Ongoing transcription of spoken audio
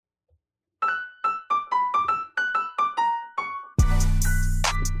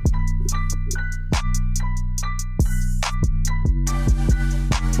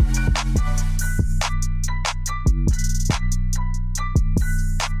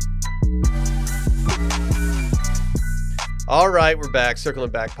All right, we're back. Circling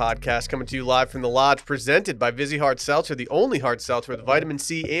Back podcast coming to you live from the Lodge, presented by Vizzy Hard Seltzer, the only hard seltzer with vitamin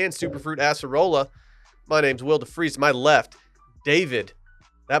C and superfruit acerola. My name's Will DeFries. To my left, David,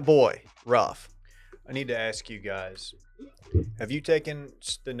 that boy, Ruff. I need to ask you guys, have you taken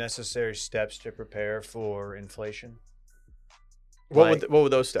the necessary steps to prepare for inflation? What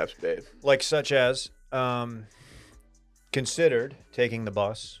would those steps be? Like such as considered taking the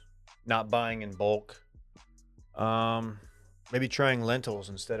bus, not buying in bulk, maybe trying lentils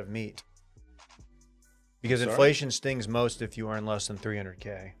instead of meat. Because inflation stings most if you earn less than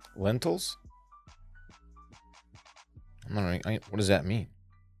 $300K. Lentils? I'm not really, what does that mean?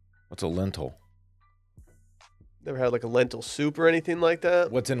 What's a lentil? Never had like a lentil soup or anything like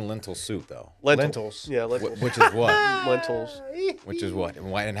that? What's in lentil soup, though? Lentils. Yeah, lentils. Which is what? Lentils. Which is what?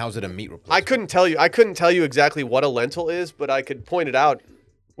 And why? And how's it a meat replacement? I couldn't tell you exactly what a lentil is, but I could point it out.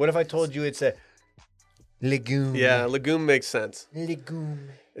 What if I told you it's a legume? Yeah, legume makes sense. Legume.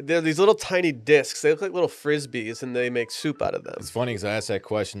 They're these little tiny discs. They look like little frisbees, and they make soup out of them. It's funny because I asked that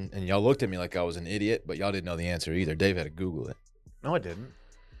question, and y'all looked at me like I was an idiot, but y'all didn't know the answer either. Dave had to Google it. No, I didn't.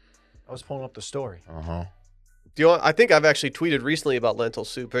 I was pulling up the story. Uh-huh. I think I've actually tweeted recently about lentil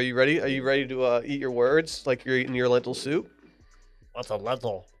soup. Are you ready? Are you ready to eat your words like you're eating your lentil soup? What's a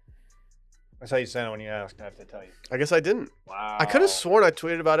lentil? That's how you sound when you ask. I have to tell you. I guess I didn't. Wow. I could have sworn I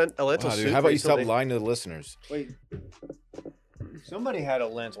tweeted about a lentil Wow, soup. dude, how about you stop recently. lying to the listeners? Wait. Somebody had a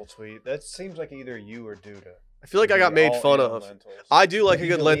lentil tweet. That seems like either you or Duda. I feel like I got made fun of. Lentils. I do like a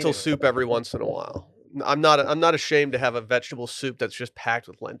You good deleted lentil it. soup every once in a while. I'm not ashamed to have a vegetable soup that's just packed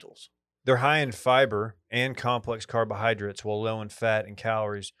with lentils. They're high in fiber and complex carbohydrates, while low in fat and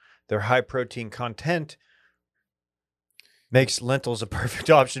calories. Their high protein content makes lentils a perfect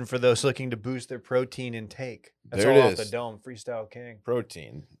option for those looking to boost their protein intake. That's There all it off is. the dome. Freestyle King.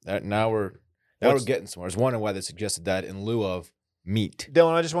 Protein. Now we're getting somewhere. I was wondering why they suggested that in lieu of meat.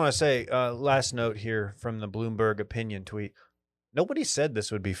 Dylan, I just want to say, last note here from the Bloomberg opinion tweet. Nobody said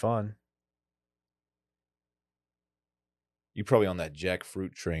this would be fun. You're probably on that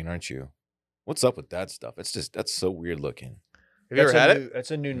jackfruit train, aren't you? What's up with that stuff? That's so weird looking. Have you ever had it?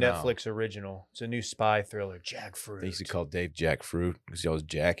 That's a new No. Netflix original. It's a new spy thriller, Jackfruit. They used to call Dave jackfruit because he was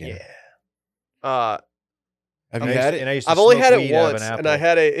jacking. Yeah. Have And you I used had to- it? and I used to I've only smoke had it weed out of once, an and I apple.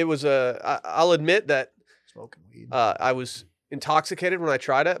 had I'll admit that Smoking weed. I was intoxicated when I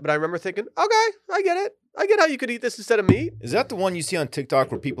tried it, but I remember thinking, okay, I get it. I get how you could eat this instead of meat. Is that the one you see on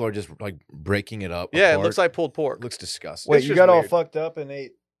TikTok where people are just like breaking it up? Yeah, it apart? looks like pulled pork. It looks disgusting. Wait, it's you just got all weird. fucked up and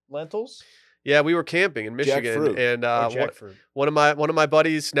ate lentils? Yeah, we were camping in Michigan, Jackfruit. and Jackfruit. one of my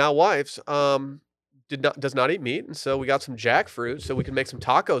buddies, now wives, does not eat meat, and so we got some jackfruit so we can make some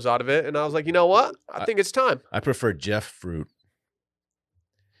tacos out of it. And I was like, you know what? I think it's time. I prefer Jeff fruit.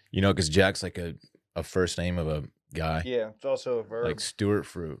 You know, because Jack's like a first name of a guy. Yeah, it's also a verb. Like Stuart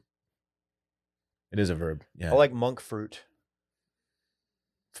fruit. It is a verb. Yeah. I like monk fruit.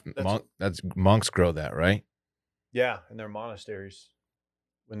 Monks grow that, right? Yeah, in their monasteries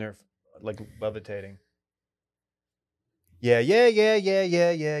when they're like levitating. Yeah. Ooh,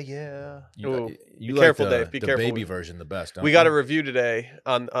 You be like careful, the, Dave. Be the careful. baby version the best. Don't We got a you? review today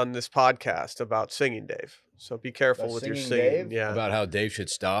on this podcast about singing, Dave. So be careful About with your singing singing. Dave? Yeah. about how Dave should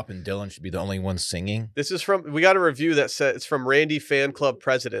stop and Dylan should be the only one singing. We got a review that said it's from Randy Fan Club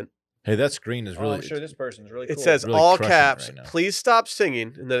President. Hey, that screen is really. I'm sure this person's really cool. It says Really all crushing it caps, right now. please stop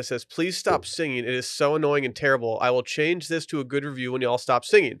singing. And then it says, please stop singing. It is so annoying and terrible. I will change this to a good review when you all stop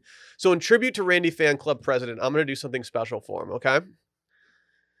singing. So in tribute to Randy Fan Club President, I'm going to do something special for him, okay?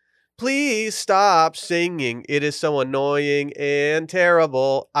 Please stop singing. It is so annoying and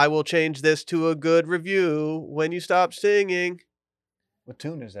terrible. I will change this to a good review when you stop singing. What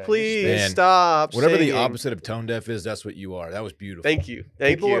tune is that? Please Man, stop Whatever singing. the opposite of tone deaf is, that's what you are. That was beautiful. Thank you.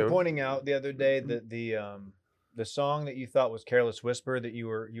 Thank People you. were pointing out the other day that the song that you thought was "Careless Whisper" that you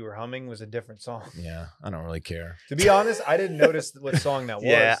were humming was a different song. Yeah, I don't really care. To be honest, I didn't notice what song that was.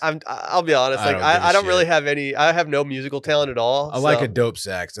 Yeah, I'll be honest. I Like don't give a I don't really shit. have any. I have no musical talent at all. I like so- a dope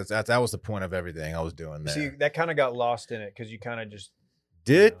sax. That was the point of everything I was doing there. See, that kind of got lost in it because you kind of just.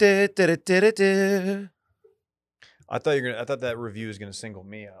 Du-du-du-du-du-du. I thought that review was gonna single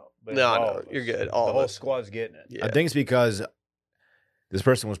me out. But No, all no, of us. you're good. All the of whole us. squad's getting it. Yeah. I think it's because this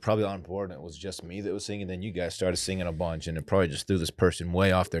person was probably on board and it was just me that was singing. Then you guys started singing a bunch and it probably just threw this person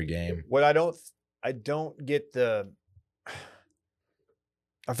way off their game. What I don't get the.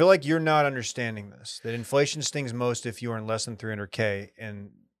 I feel like you're not understanding this. That inflation stings most if you earn less than $300K,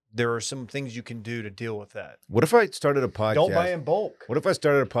 and there are some things you can do to deal with that. What if I started a podcast? Don't buy in bulk. What if I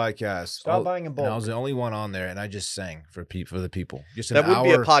started a podcast? Stop buying in And bulk. I was the only one on there, and I just sang for the people. Just an That wouldn't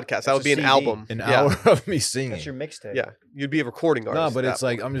be a hour, podcast. That's That would a be an CD. album. an Yeah. hour of me singing. That's your mixtape. Yeah, you'd be a recording artist. No, but at it's that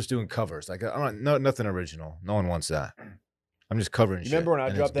like point. I'm just doing covers. Like nothing original. No one wants that. I'm just covering. You remember shit, when I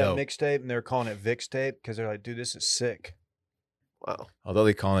and dropped it's that dope. mixtape and they were calling it Vic's tape because they're like, dude, this is sick. Wow. Although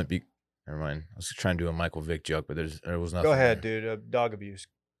they call it. Never mind. I was trying to do a Michael Vick joke, but there was nothing. Go ahead, there. dude. Dog abuse.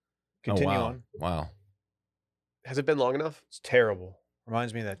 Oh, Continue wow. on. Wow. Has it been long enough? It's terrible.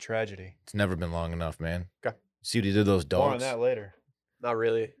 Reminds me of that tragedy. It's never been long enough, man. Okay. See what he did to those More on dogs? that later. Not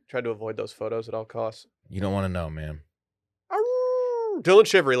really. Tried to avoid those photos at all costs. You don't want to know, man. Arrgh. Dylan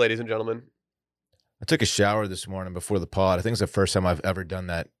Shivery, ladies and gentlemen. I took a shower this morning before the pod. I think it's the first time I've ever done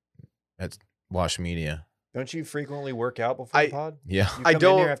that at Wash Media. Don't you frequently work out before the pod? Yeah. You I come in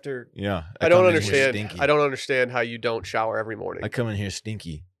don't- here after. Yeah. I don't come in here understand. stinky. I don't understand how you don't shower every morning. I come in here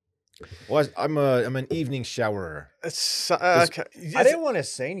stinky. Well, I'm an evening showerer. It's, I didn't want to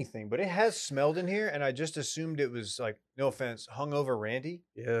say anything, but it has smelled in here, and I just assumed it was like, no offense, hungover Randy.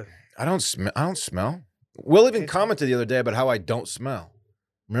 Yeah. I don't smell. Will even It's- commented the other day about how I don't smell.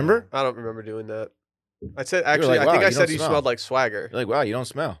 Remember? I don't remember doing that. I said like, actually. I "Wow, think I you said don't you smell." smelled like swagger, You're like, wow, you don't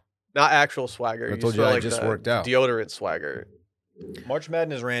smell. not actual swagger. I told you smell I like just the worked out. Deodorant swagger, March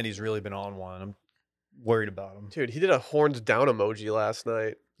Madness Randy's really been on one. I'm worried about him. dude. He did a horns down emoji last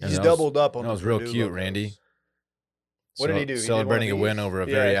night. Yeah, He's that was- doubled up on That the was real Purdue cute, logos. Randy. What did he do? He did one of Celebrating a win these? over a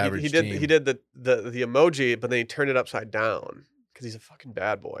very Yeah, average he did. team. He did the emoji, but then he turned it upside down because he's a fucking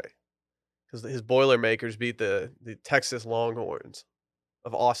bad boy. Because his Boilermakers beat the Texas Longhorns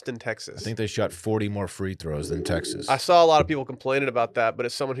of Austin, Texas. I think they shot 40 more free throws than Texas. I saw a lot of people complaining about that, but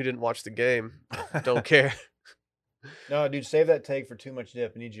as someone who didn't watch the game, don't care. No, dude, save that take for too much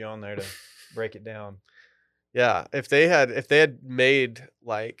dip. I need you on there to break it down. Yeah, if they had made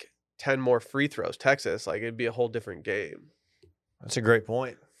like 10 more free throws, Texas, like it'd be a whole different game. That's a great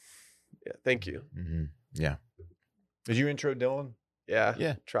point. Yeah, thank you. Mhm. Yeah. Did you intro Dylan? Yeah,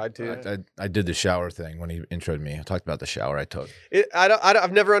 Yeah. tried to. I did the shower thing when he introed me. I talked about the shower I took.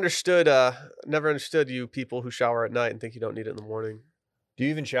 I've never understood you people who shower at night and think you don't need it in the morning. Do you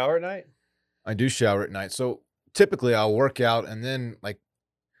even shower at night? I do shower at night. So typically I'll work out and then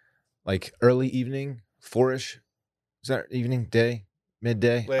like early evening, 4-ish. Is that evening, day,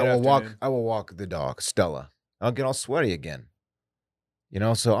 midday? Late I afternoon. will walk the dog, Stella. I'll get all sweaty again. You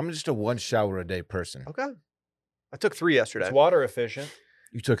know, so I'm just a one shower a day person. Okay, I took 3 yesterday. It's water efficient.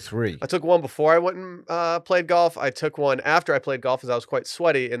 You took 3. I took one before I went and played golf. I took one after I played golf as I was quite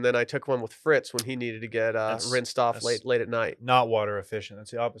sweaty, and then I took one with Fritz when he needed to get rinsed off that's- late at night. Not water efficient.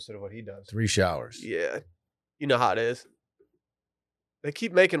 That's the opposite of what he does. 3 showers. Yeah, you know how it is. They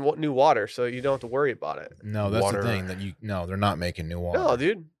keep making new water, so you don't have to worry about it. No, that's Water. the thing no, they're not making new water. No,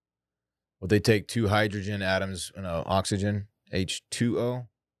 dude. Would they take 2 hydrogen atoms, oxygen, H2O?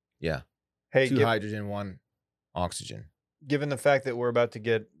 Yeah. Hey, 2 hydrogen, 1 oxygen. given the fact that we're about to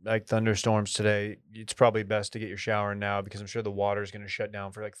get like thunderstorms today, it's probably best to get your shower in now because I'm sure the water is going to shut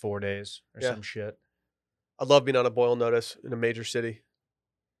down for like 4 days or Yeah. some shit. I'd love being on a boil notice in a major city.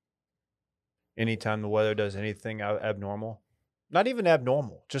 Anytime the weather does anything abnormal, not even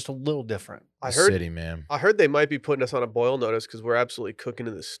abnormal, just a little different. I The heard city, man. I heard they might be putting us on a boil notice because we're absolutely cooking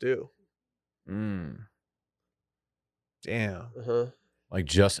in the stew. Damn. Uh-huh. Like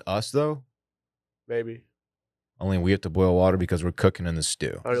just us though? Maybe. Only we have to boil water because we're cooking in the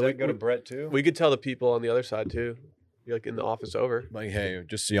stew. I Does don't know, that go to Brett too? we could tell the people on the other side too. Be like in the office over. Like, hey,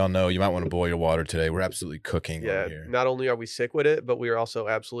 just so y'all know, you might want to boil your water today. We're absolutely cooking Yeah. over here. Not only are we sick with it, but we are also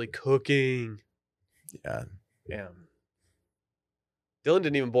absolutely cooking. Yeah. Damn. Dylan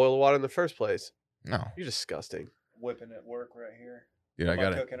didn't even boil the water in the first place. No. You're disgusting. Whipping at work right here. Dude, I What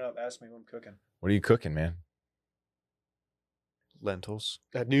am got it. cooking up. Ask me what I'm cooking. What are you cooking, man? Lentils.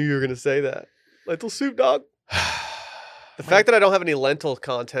 I knew you were gonna say that. Lentil soup, dog. The fact that I don't have any lentil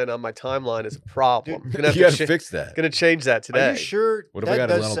content on my timeline is a problem. Dude, Gonna have you gotta to fix that. gonna change that today. Are you sure? What if I That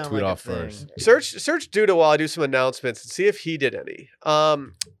got a does lentil sound tweet like a off thing. first? Search Duda while I do some announcements and see if he did any.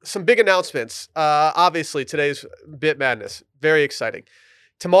 Some big announcements. Obviously, today's Bit Madness. Very exciting.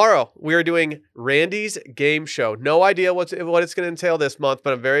 Tomorrow, we are doing Randy's Game Show. No idea what it's going to entail this month,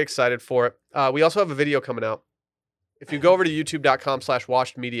 but I'm very excited for it. We also have a video coming out. If you go over to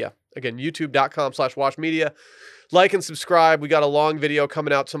youtube.com/washedmedia, again, youtube.com/washedmedia, like and subscribe. We got a long video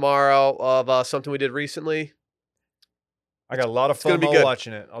coming out tomorrow of something we did recently. I got a lot of gonna fun be good.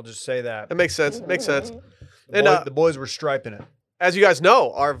 watching it. I'll just say that. That makes sense. Makes sense. The, And, boy- the boys were striping it. As you guys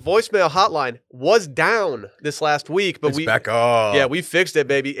know, our voicemail hotline was down this last week, but It's back up. Yeah, we fixed it,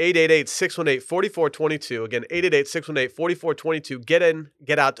 baby. 888-618-4422. Again, 888-618-4422. Get in,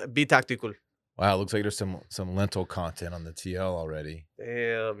 get out, be tactical. Wow, it looks like there's some lentil content on the TL already.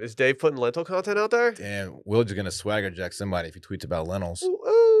 Damn. Is Dave putting lentil content out there? Damn, Will's just gonna swagger jack somebody if he tweets about lentils.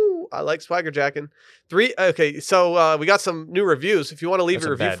 Ooh, I like swagger jacking. Okay, so we got some new reviews. If you want to leave That's a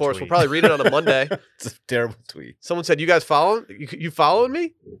a review bad for us, we'll tweet. probably read it on a Monday. It's a terrible tweet. Someone said, you guys following? You following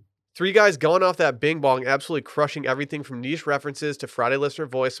me? 3 guys going off that bing bong, absolutely crushing everything from niche references to Friday listener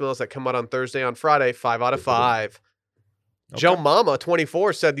voicemails that come out on Thursday on Friday. 5 out of 5. Okay. Joe Mama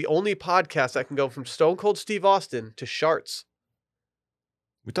 24 said the only podcast that can go from Stone Cold Steve Austin to Sharts.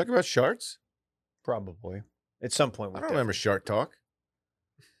 We talk about sharts? Probably. At some point. I don't remember shart talk.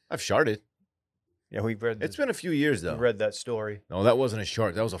 I've sharted. Yeah, we read. It's been a few years we though. read that story. No, that wasn't a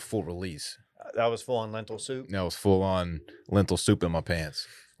shart. That was a full release. That was full on lentil soup. That was full on lentil soup in my pants.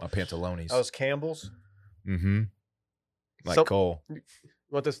 My pantalones. That was Campbell's. Mm-hmm. Like So- Cole.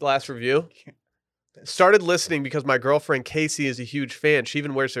 Want this last review? Started listening because my girlfriend Casey is a huge fan. She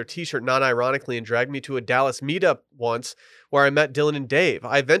even wears their t-shirt non-ironically and dragged me to a Dallas meetup once where I met Dylan and Dave.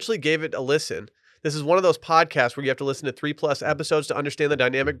 I eventually gave it a listen. This is one of those podcasts where you have to listen to 3+ episodes to understand the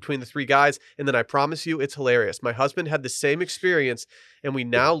dynamic between the 3 guys, and then I promise you it's hilarious. My husband had the same experience, and we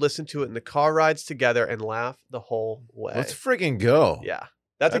now listen to it in the car rides together and laugh the whole way. Let's friggin' go. Yeah,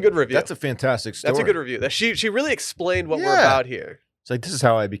 that's a good review. That's a fantastic story. That's a good review. That she really explained what we're Yeah. about here. It's like, this is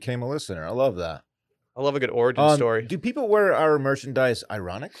how I became a listener. I love that. I love a good origin story. Do people wear our merchandise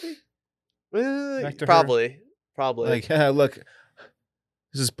ironically? Back to her. Probably. Like, yeah, look,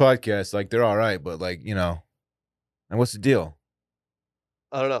 this is podcast. Like, they're all right, but like, you know, and what's the deal?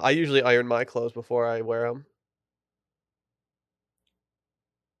 I don't know. I usually iron my clothes before I wear them.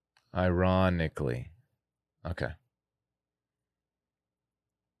 Ironically. Okay.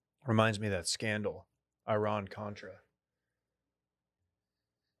 Reminds me of that scandal. Iran Contra.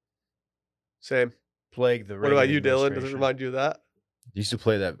 Same. Plagued the What about Reagan you, Dylan? Does it administration. remind you of that? Used to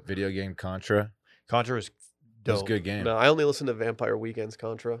play that video game Contra. Contra was It was dope. a good game. No, I only listen to Vampire Weekends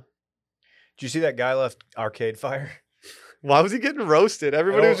Contra. Did you see that guy left Arcade Fire? Why was he getting roasted?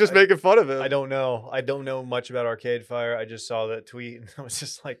 Everybody was just making fun of him. I don't know. I don't know much about Arcade Fire. I just saw that tweet and I was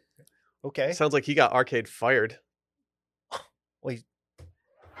just like, okay. Sounds like he got Arcade fired. Well, he's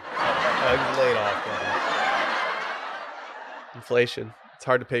laid off. Then. Inflation. It's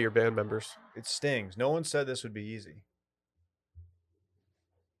hard to pay your band members. It stings. No one said this would be easy.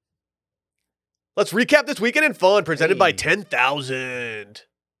 Let's recap this weekend in fun presented by Hey. 10,000.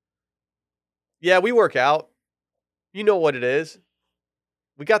 Yeah, we work out. You know what it is.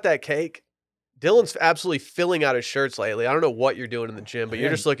 We got that cake. Dylan's absolutely filling out his shirts lately. I don't know what you're doing in the gym, but you're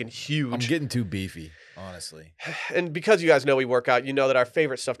Man, just looking huge. I'm getting too beefy, honestly. And because you guys know we work out, you know that our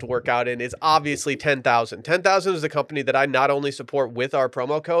favorite stuff to work out in is obviously 10,000. 10,000 is the company that I not only support with our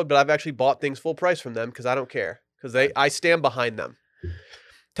promo code, but I've actually bought things full price from them because I don't care. Because I stand behind them.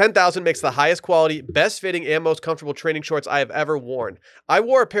 10,000 makes the highest quality, best fitting, and most comfortable training shorts I have ever worn. I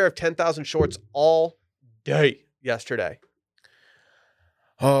wore a pair of 10,000 shorts all day yesterday.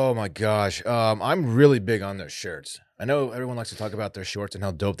 Oh my gosh. I'm really big on their shirts. I know everyone likes to talk about their shorts and how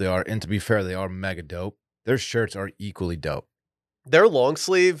dope they are. And to be fair, they are mega dope. Their shirts are equally dope. Their long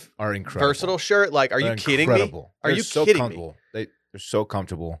sleeve, Are incredible. versatile shirt, like, are you They're kidding me? incredible. Are They're you so kidding me? comfortable. They're so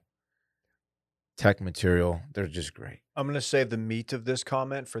comfortable. Tech material. They're just great. I'm going to save the meat of this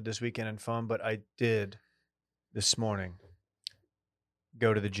comment for this weekend in fun, but I did this morning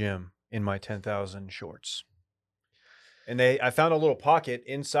go to the gym in my 10,000 shorts. And I found a little pocket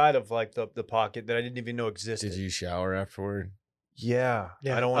inside of like the pocket that I didn't even know existed. Did you shower afterward? Yeah.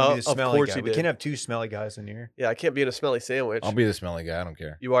 Yeah. I don't want to be the Of smelly course guy. you We did. can't have 2 smelly guys in here. Yeah, I can't be in a smelly sandwich. I'll be the smelly guy. I don't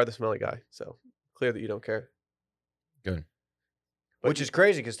care. You are the smelly guy, so clear that you don't care. Good. But Which is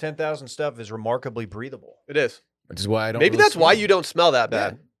crazy because 10,000 stuff is remarkably breathable. It is. Which is why I don't. Maybe really that's why smell. you don't smell that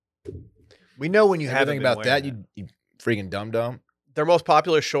bad. We know when you haven't Everything been about that, wearing you freaking dum dum. Their most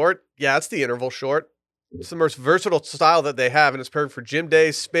popular short, yeah, it's the interval short. It's the most versatile style that they have, and it's perfect for gym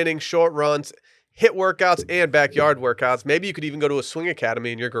days, spinning, short runs, hit workouts, and backyard workouts. Maybe you could even go to a swing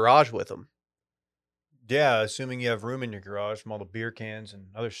academy in your garage with them. Yeah, assuming you have room in your garage from all the beer cans and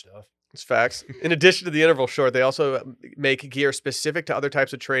other stuff. It's facts. In addition to the interval short, they also make gear specific to other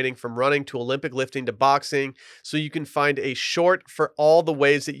types of training, from running to Olympic lifting to boxing, so you can find a short for all the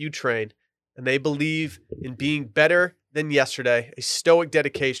ways that you train. And they believe in being better than yesterday, a stoic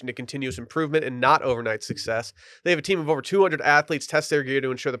dedication to continuous improvement and not overnight success. They have a team of over 200 athletes test their gear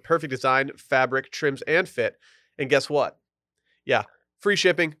to ensure the perfect design, fabric, trims, and fit. And guess what? Yeah, free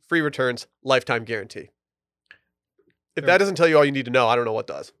shipping, free returns, lifetime guarantee. If that doesn't tell you all you need to know, I don't know what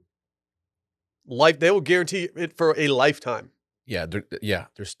does. They will guarantee it for a lifetime. Yeah,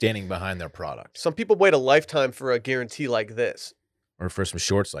 they're standing behind their product. Some people wait a lifetime for a guarantee like this. Or for some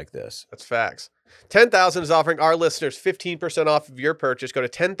shorts like this. That's facts. 10,000 is offering our listeners 15% off of your purchase. Go to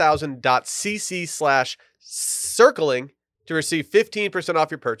 10,000.cc/circling to receive 15%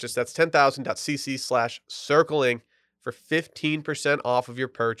 off your purchase. That's 10,000.cc/circling for 15% off of your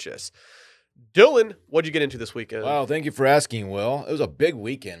purchase. Dylan, what'd you get into this weekend? Wow, thank you for asking, Will. It was a big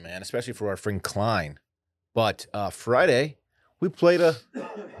weekend, man, especially for our friend Klein. But Friday, we played a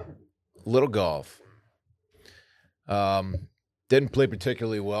little golf. Didn't play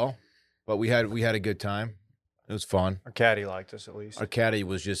particularly well, but we had a good time. It was fun. Our caddy liked us at least. Our caddy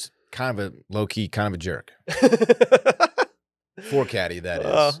was just kind of a low-key, kind of a jerk. For caddy, that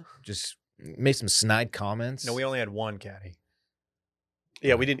is. Just made some snide comments. No, we only had one caddy.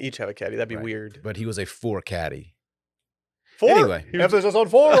 Yeah, we didn't each have a caddy. That'd be Right. weird. But he was a 4 caddy. 4? Anyway. Emphasis on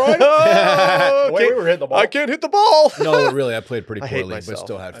 4, right? Oh, Wait, we were hitting the ball. I can't hit the ball. No, really, I played pretty I hate poorly, but myself.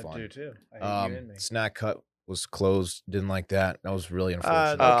 still had I fun. do too. I hate you and me. Snack cut was closed. Didn't like that. That was really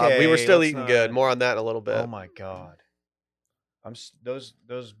unfortunate. Okay, we were still let's eating good. not- More on that in a little bit. Oh my god. those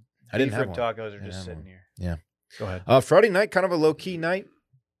I didn't beef have rib one. tacos are Didn't just have sitting one. here. Yeah. Go ahead. Friday night, kind of a low-key night.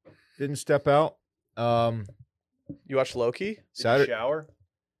 Didn't step out. You watched Loki? Saturday. Shower.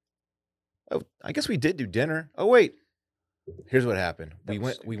 Oh, I guess we did do dinner. Oh wait, here's what happened. That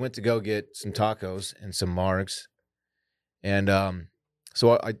was We went to go get some tacos and some margs, and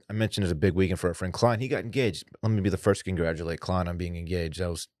so I mentioned it's a big weekend for our friend Klein. He got engaged. Let me be the first to congratulate Klein on being engaged. That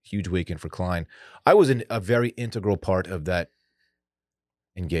was a huge weekend for Klein. I was a very integral part of that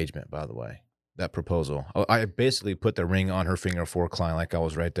engagement, by the way. That proposal. I basically put the ring on her finger for Klein, like I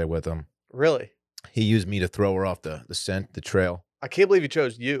was right there with him. Really? He used me to throw her off the scent, the trail. I can't believe he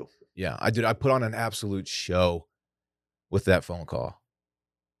chose you. Yeah, I did. I put on an absolute show with that phone call.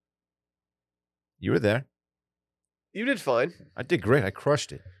 You were there. You did fine. I did great. I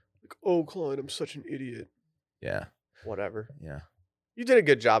crushed it. Like, oh, Klein, I'm such an idiot. Yeah, Whatever. yeah. You did a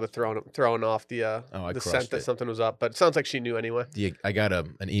good job of throwing off the I the crushed scent that it. something was up, but it sounds like she knew anyway. I got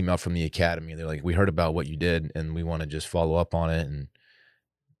an email from the academy. They're like, we heard about what you did, and we want to just follow up on it, and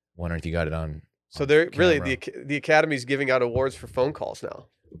wondering if you got it on. So on they're really camera. the academy's giving out awards for phone calls now.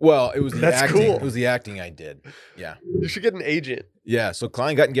 Well, it was the That's acting. cool. It was the acting I did. Yeah, You should get an agent. yeah. So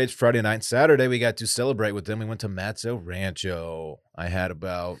Klein got engaged Friday night. Saturday we got to celebrate with them. We went to Matzo Rancho. I had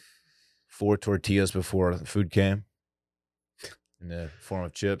about 4 tortillas before the food came, in the form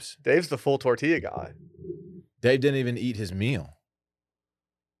of chips. Dave's the full tortilla guy. Dave didn't even eat his meal.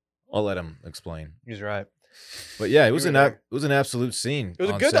 I'll let him explain. He's right. But yeah, it was You were there. it was an absolute scene. It was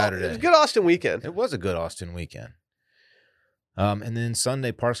on a good Saturday. It was a good Austin weekend. It was a good Austin weekend. And then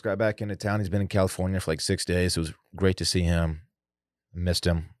Sunday, Parks got back into town. He's been in California for like 6 days. It was great to see him. Missed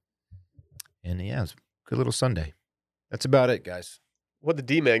him. And yeah, it was a good little Sunday. That's about it, guys. What did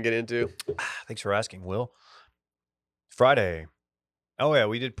D-Man get into? Thanks for asking, Will. Friday. Oh yeah,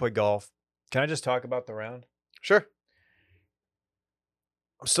 we did play golf. Can I just talk about the round? Sure.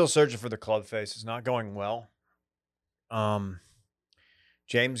 I'm still searching for the club face. It's not going well.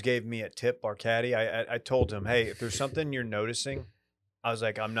 James gave me a tip, our caddy. I told him, hey, if there's something you're noticing, I was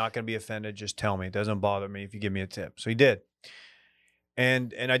like, I'm not going to be offended. Just tell me. It doesn't bother me if you give me a tip. So he did.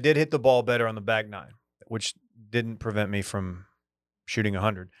 And I did hit the ball better on the back nine, which didn't prevent me from shooting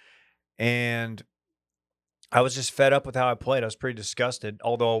 100. And I was just fed up with how I played. I was pretty disgusted.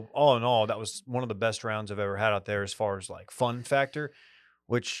 Although, all in all, that was one of the best rounds I've ever had out there as far as like fun factor,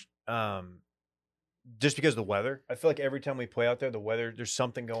 which just because of the weather. I feel like every time we play out there, the weather, there's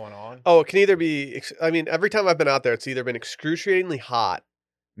something going on. Oh, it can either be. I mean, every time I've been out there, it's either been excruciatingly hot.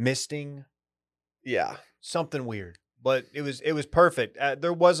 Misting, Yeah. something weird. But it was perfect.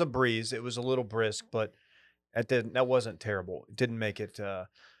 There was a breeze. It was a little brisk, but that wasn't terrible. It didn't make it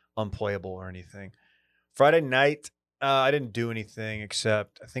unplayable or anything. Friday night, I didn't do anything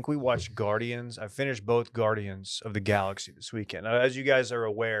except I think we watched Guardians. I finished both Guardians of the Galaxy this weekend. As you guys are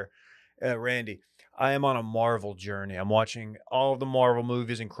aware, Randy, I am on a Marvel journey. I'm watching all of the Marvel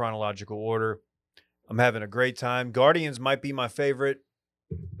movies in chronological order. I'm having a great time. Guardians might be my favorite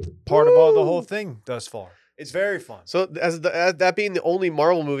part of the whole thing thus far. It's very fun. So as that being the only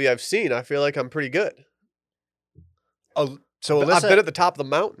Marvel movie I've seen, I feel like I'm pretty good. So I've Alyssa, been at the top of the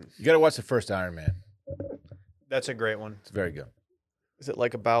mountain. You got to watch the first Iron Man. that's a great one. It's very good. Is it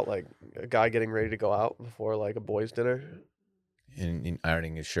like about like a guy getting ready to go out before like a boys' dinner? In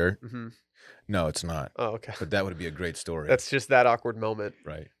ironing his shirt. Mm-hmm. No, it's not. Oh, okay. But that would be a great story. That's just that awkward moment.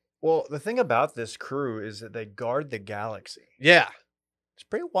 right. Well, the thing about this crew is that they guard the galaxy. Yeah. It's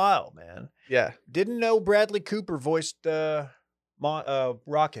pretty wild, man. Yeah. Didn't know Bradley Cooper voiced Rocket,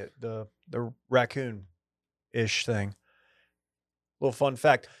 the raccoon-ish thing. Little fun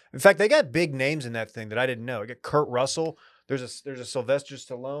fact. In fact, they got big names in that thing that I didn't know. I got Kurt Russell. There's a Sylvester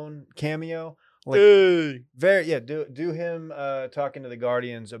Stallone cameo. Like, do him talking to the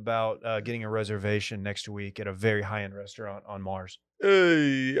Guardians about getting a reservation next week at a very high-end restaurant on Mars.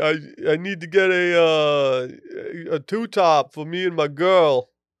 Hey, I need to get a two-top for me and my girl.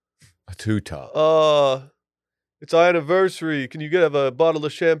 A two-top. It's our anniversary. Can you have a bottle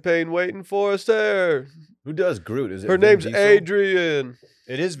of champagne waiting for us there? Who does Groot? Is it Her Vin name's Diesel? Adrian.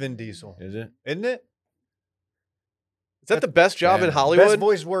 It is Vin Diesel. Is it? Isn't it? Is that the best job in Best Hollywood? Best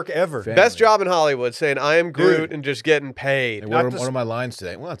voice work ever. Fan- Best job in Hollywood, saying I am Groot Dude. and just getting paid. Hey, Not what to are my lines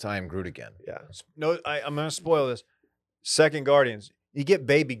today? Well, it's I am Groot again. Yeah. No, I'm going to spoil this. Second Guardians. You get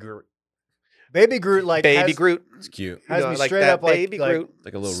Baby Groot. Baby Groot, like, Baby Groot. It's cute. has You know, me like straight that up like, baby like, Groot.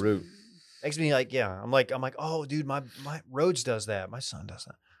 Like a little root. makes me like, yeah. I'm like, oh, dude, my Rhodes does that. My son does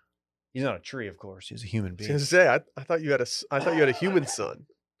that. He's not a tree, of course. He's a human I was being. gonna say, I thought you had a human son.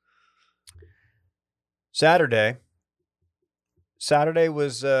 Saturday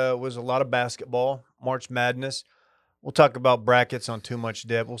was a lot of basketball, March Madness. We'll talk about brackets on Too Much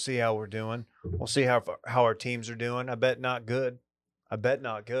Dip. We'll see how we're doing. We'll see how our teams are doing. I bet not good.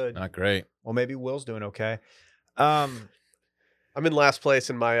 Not great. Well, maybe Will's doing okay. I'm in last place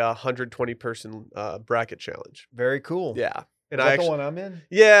in my 120 person bracket challenge. Very cool. Yeah, and Is I that actually, the one I'm in?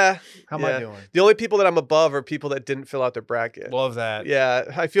 yeah. How am yeah. I doing? The only people that I'm above are people that didn't fill out their bracket. Love that. Yeah,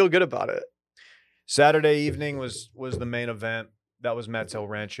 I feel good about it. Saturday evening was the main event. That was Matt's El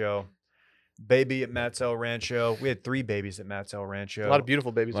Rancho. Baby at Matt's El Rancho. We had 3 babies at Matt's El Rancho. A lot of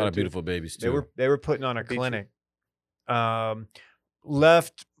beautiful babies. A lot there, of too. beautiful babies too. They were putting on a Beat you. clinic.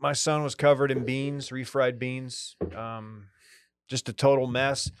 Left. My son was covered in beans, refried beans. Just a total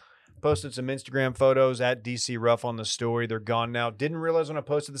mess. Posted some Instagram photos at DC Ruff on the story. They're gone now. Didn't realize when I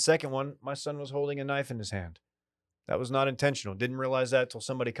posted the second one, my son was holding a knife in his hand. That was not intentional. Didn't realize that until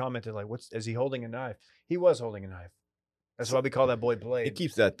somebody commented, like, is he holding a knife? He was holding a knife. That's why we call that boy Blade. He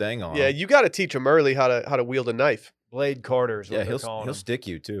keeps that thing on. Yeah, you got to teach him early how to wield a knife. Blade Carter is what Yeah, they're calling he'll him. stick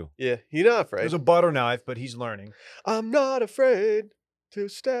you too. Yeah, you're not It afraid. was a butter knife, but he's learning. I'm not afraid to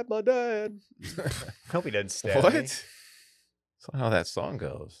stab my dad. Hope he doesn't stab What? me. That's not how that song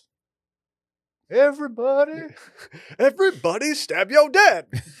goes. Everybody. Everybody stab your dad.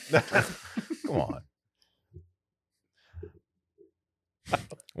 Come on.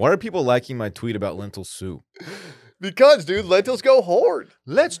 Why are people liking my tweet about lentil soup? Because, dude, lentils go hard.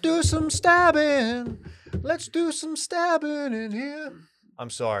 Let's do some stabbing. Let's do some stabbing in here. I'm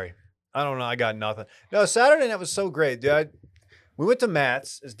sorry. I don't know. I got nothing. No, Saturday night was so great, dude. We went to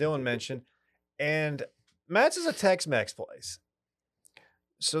Matt's, as Dylan mentioned, and Matt's is a Tex-Mex place.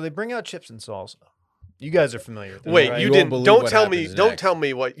 So they bring out chips and salsa. You guys are familiar with that, Wait, right? you You won't didn't. believe Don't what tell me. happens Don't next. tell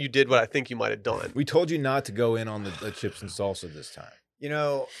me what you did. What I think you might have done. We told you not to go in on the chips and salsa this time. You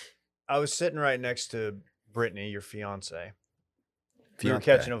know, I was sitting right next to Brittany, your fiance. We were Fiancé.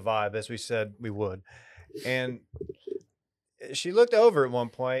 catching a vibe, as we said we would. And she looked over at one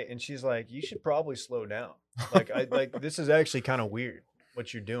point and she's like, "You should probably slow down. Like this is actually kind of weird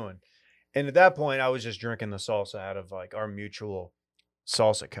what you're doing." And at that point, I was just drinking the salsa out of like our mutual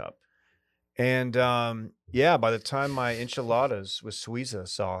salsa cup. And yeah, by the time my enchiladas with Suiza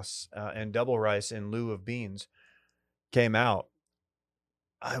sauce and double rice in lieu of beans came out,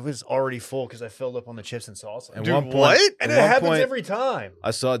 I was already full because I filled up on the chips and salsa. At Dude, one point, what? And at it one happens point, every time. I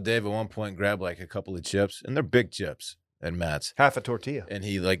saw Dave at one point grab like a couple of chips, and they're big chips at Matt's, Half a tortilla. and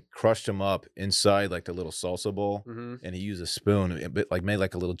he like crushed them up inside like the little salsa bowl, Mm-hmm. and he used a spoon, and like made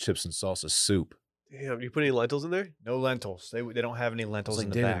like a little chips and salsa soup. Damn, you put any lentils in there? No lentils. They don't have any I was lentils like, in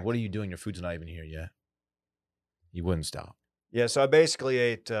the David, back. what are you doing? Your food's not even here yet. You wouldn't stop. Yeah, so I basically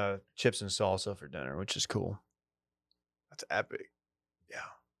ate chips and salsa for dinner, which is cool. That's epic.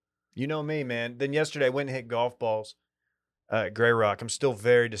 You know me, man. Then yesterday I went and hit golf balls at Grey Rock. I'm still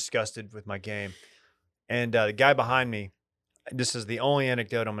very disgusted with my game. And the guy behind me, this is the only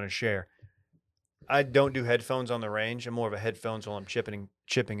anecdote I'm going to share. I don't do headphones on the range. I'm more of a headphones while I'm chipping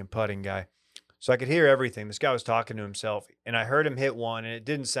and putting guy. So I could hear everything. This guy was talking to himself, and I heard him hit one, and it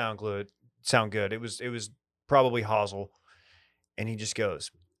didn't sound good. It was probably Hosel, and he just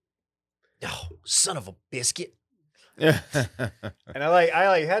goes, "Oh, son of a biscuit." Yeah. And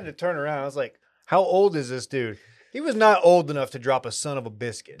I had to turn around. I was like, how old is this dude? He was not old enough to drop a son of a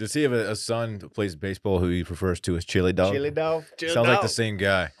biscuit. Does he have a son who plays baseball who he refers to as Chili Dog? Chili dog? Sounds like the same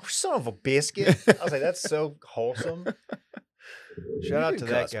guy. Oh, son of a biscuit. I was like, that's so wholesome. Shout out You to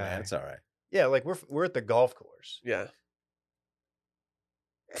can that cuss, guy. man. It's all right. Yeah, like we're at the golf course. Yeah.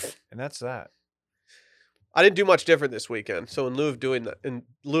 And that's that. I didn't do much different this weekend. So in lieu of doing that, in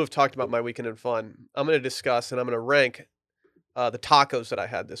lieu of talking about my weekend in fun, I'm going to discuss and I'm going to rank the tacos that I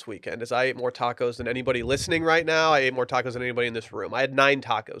had this weekend. As I ate more tacos than anybody listening right now. I ate more tacos than anybody in this room. I had 9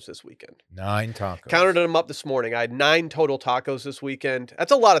 tacos this weekend. 9 tacos. Counted them up this morning. I had 9 total tacos this weekend.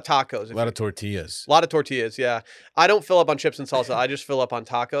 That's a lot of tacos. A lot of tortillas. A lot of tortillas, yeah. I don't fill up on chips and salsa. I just fill up on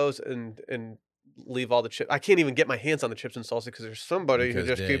tacos and leave all the chips. I can't even get my hands on the chips and salsa because there's somebody Because who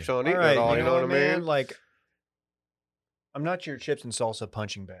just Dave. keeps on All eating right, it all. You know what I man? mean? Like, I'm not your chips and salsa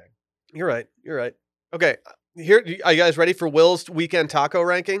punching bag. You're right. You're right. Okay. Here, are you guys ready for Will's weekend taco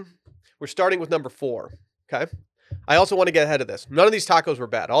ranking? We're starting with number 4. Okay. I also want to get ahead of this. None of these tacos were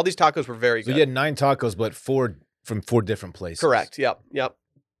bad. All these tacos were very So good. you had 9 tacos, but 4 from 4 different places. Correct. Yep. Yep.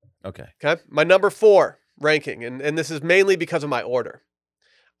 Okay. Okay. My number 4 ranking, and this is mainly because of my order.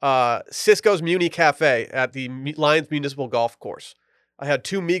 Cisco's Muni Cafe at the Lions Municipal Golf Course. I had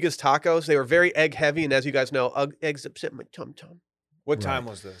 2 Migas tacos. They were very egg heavy, and as you guys know, eggs upset my tum-tum. What Right. time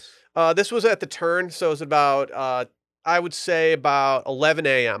was this? This was at the turn, so it was about, I would say about 11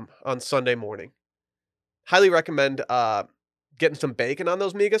 a.m. on Sunday morning. Highly recommend getting some bacon on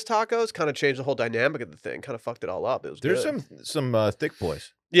those Migas tacos. Kind of changed the whole dynamic of the thing. Kind of fucked it all up. It was There's good. some thick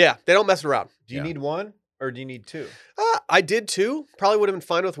boys. Yeah, they don't mess around. Do you Yeah. need 1 or do you need 2? I did 2. Probably would have been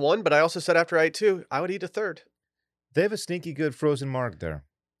fine with 1, but I also said after I ate 2, I would eat a 3rd. They have a sneaky good frozen mark there.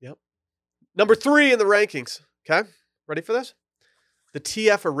 Number 3 in the rankings. Okay, ready for this? The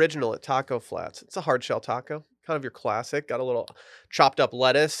TF Original at Taco Flats. It's a hard shell taco, kind of your classic. Got a little chopped up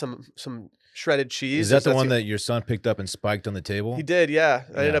lettuce, some shredded cheese. Is that the That's one that your son picked up and spiked on the table? He did, yeah.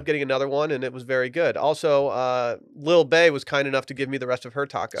 I ended Yeah. up getting another one, and it was very good. Also, Lil Bay was kind enough to give me the rest of her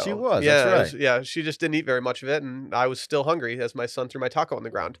taco. She was, yeah, that's right. yeah, she just didn't eat very much of it, and I was still hungry as my son threw my taco on the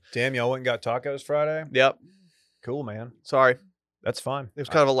ground. Damn, y'all went and got tacos Friday? Yep. Cool, man. Sorry. That's fine. It was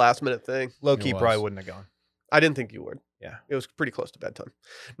kind of a last minute thing. Low key It probably was. wouldn't have gone. I didn't think you would. Yeah. It was pretty close to bedtime.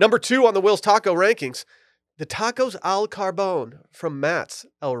 Number 2 on the Will's Taco rankings, the tacos al carbone from Matt's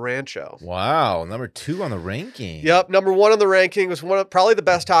El Rancho. Wow, number 2 on the ranking. Yep, number 1 on the ranking was probably the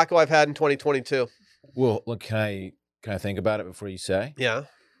best taco I've had in 2022. Well, look, can I think about it before you say? Yeah,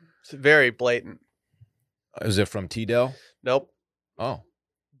 it's very blatant. Is it from T-Dell? Nope. Oh,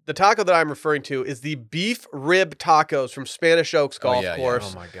 The taco that I'm referring to is the beef rib tacos from Spanish Oaks Oh, Golf yeah, yeah.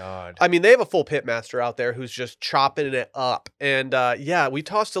 Course. Oh my god. I mean, they have a full pit master out there who's just chopping it up. And yeah, we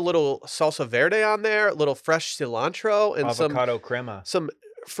tossed a little salsa verde on there, a little fresh cilantro, and Avocado crema. some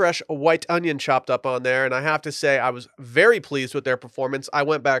fresh white onion chopped up on there. And I have to say, I was very pleased with their performance. I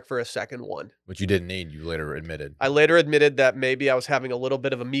went back for a second one. which you didn't need, you later admitted. I later admitted that maybe I was having a little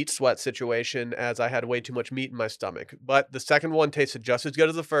bit of a meat sweat situation as I had way too much meat in my stomach. But the second one tasted just as good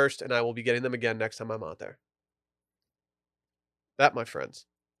as the first, and I will be getting them again next time I'm out there. That, my friends.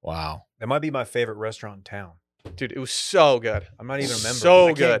 Wow. That might be my favorite restaurant in town. Dude, it was so good. I'm not even a member. So I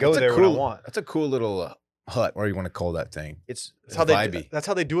can't good. go That's a there when cool- I want. That's a cool little hut, or you want to call that thing. It's That's how vibey. that's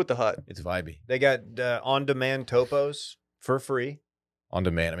how they do it. The hut. It's vibey. they got on-demand topos for free. On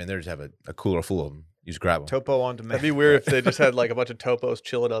demand. I mean, they just have a cooler full of them. You just grab them. Topo on demand. That'd be weird if they just had like a bunch of topos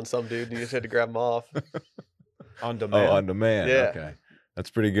chilling on some dude and you just had to grab them off. On demand. Oh, on demand. Yeah. Okay. That's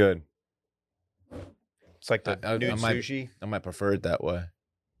pretty good. It's like the I nude might- sushi. I might prefer it that way.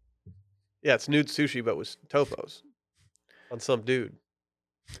 Yeah, it's nude sushi, but with topos on some dude.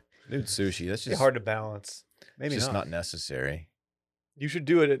 Nude sushi. That's It's just hard to balance. Maybe just not. not necessary. You should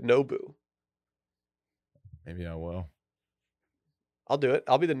do it at Nobu. Maybe I will. I'll do it.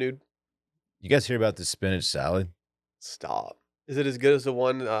 I'll be the nude. You guys hear about the spinach salad? Stop. Is it as good as the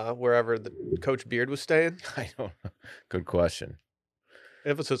one wherever the Coach Beard was staying? I don't know. Good question.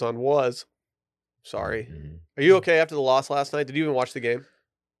 Emphasis on was. Sorry. Mhm. Are you okay after the loss last night? Did you even watch the game?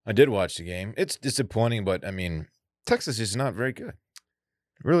 I did watch the game. It's disappointing, but I mean, Texas is not very good.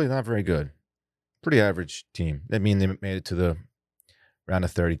 Really not very good. Pretty average team. I mean, they made it to the round of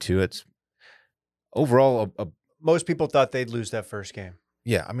 32. It's overall a Most people thought they'd lose that first game.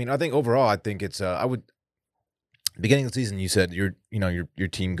 yeah. I mean, I think overall, I think it's I would beginning of the season. You said your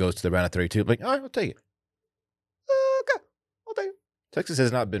team goes to the round of 32. Like, all right, I'll take it. Okay. I'll take it. Texas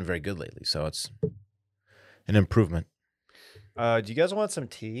has not been very good lately, so it's an improvement. Do you guys want some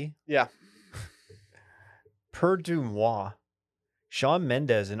tea? Yeah. Per Dumois, Shawn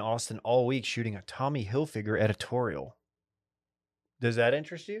Mendes in Austin all week shooting a Tommy Hilfiger editorial. Does that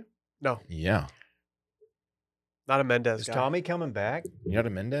interest you? No, Yeah, not a Mendez Is guy. Tommy coming back? you're not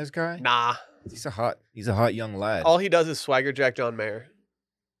a Mendez guy. Nah. He's a hot young lad. All he does is swagger Jack John Mayer.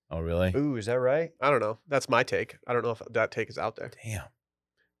 Oh, really? Ooh, is that right? I don't know. That's my take. I don't know if that take is out there. Damn.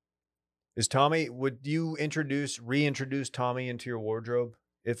 Is Tommy? Would you reintroduce Tommy into your wardrobe?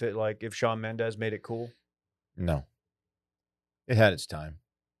 if Shawn Mendes made it cool? No. It had its time.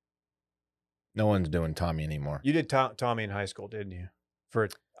 No one's doing Tommy anymore. You did Tommy in high school, didn't you?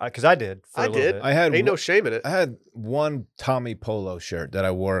 Because I did. For I a little did. bit. I had Ain't no shame in it. I had one Tommy polo shirt that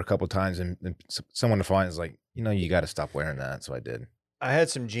I wore a couple times, and someone defined was like, you got to stop wearing that. So I did. I had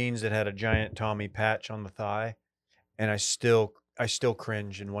some jeans that had a giant Tommy patch on the thigh, and I still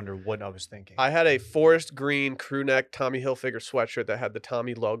cringe and wonder what I was thinking. I had a forest green crew neck Tommy Hilfiger sweatshirt that had the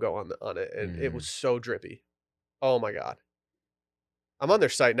Tommy logo on it, and it was so drippy. Oh my god! I'm on their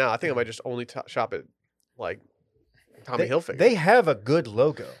site now. I think I might just only shop at like Tommy Hilfiger. They have a good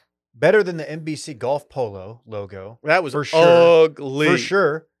logo, better than the NBC Golf Polo logo. That was for sure. ugly. For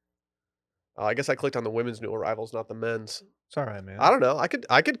sure. I guess I clicked on the women's new arrivals, not the men's. It's all right, man. I don't know.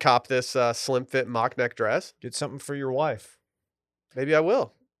 I could cop this slim fit mock neck dress. Get something for your wife. Maybe I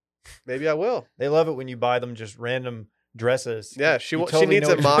will. Maybe I will. They love it when you buy them just random dresses. Yeah, she totally needs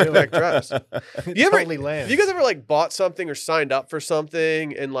know a what mock you're doing. neck dress. It You ever- totally lands. Have you guys ever like bought something or signed up for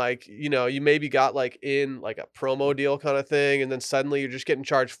something and like, you maybe got like in like a promo deal kind of thing, and then suddenly you're just getting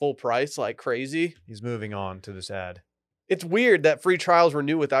charged full price like crazy? He's moving on to this ad. It's weird that free trials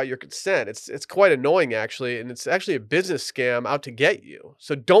renew without your consent. It's quite annoying actually, and it's actually a business scam out to get you.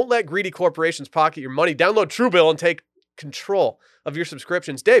 So don't let greedy corporations pocket your money. Download Truebill and take control of your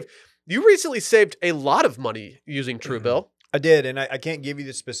subscriptions. Dave, you recently saved a lot of money using Truebill. I did, and I can't give you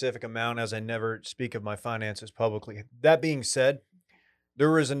the specific amount as I never speak of my finances publicly. That being said,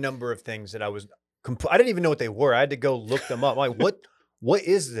 there was a number of things that I didn't even know what they were. I had to go look them up. I'm like, what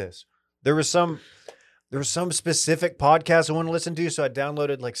is this? There was some specific podcast I wanted to listen to, so I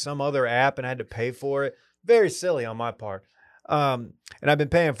downloaded like some other app and I had to pay for it. Very silly on my part. And I've been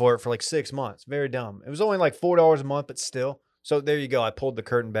paying for it for like 6 months. Very dumb. It was only like $4 a month, but still. So there you go. I pulled the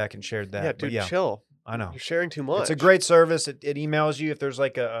curtain back and shared that. Yeah, But dude, chill. I know. You're sharing too much. It's a great service. It emails you if there's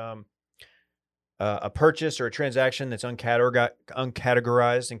like a purchase or a transaction that's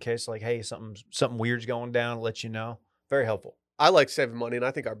uncategorized in case like, hey, something weird's going down. It'll let you know. Very helpful. I like saving money, and I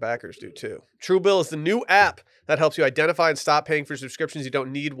think our backers do too. Truebill is the new app that helps you identify and stop paying for subscriptions you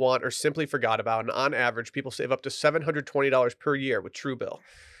don't need, want, or simply forgot about. And on average, people save up to $720 per year with Truebill.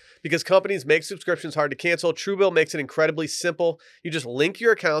 Because companies make subscriptions hard to cancel, Truebill makes it incredibly simple. You just link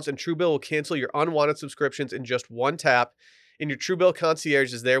your accounts, and Truebill will cancel your unwanted subscriptions in just one tap. And your Truebill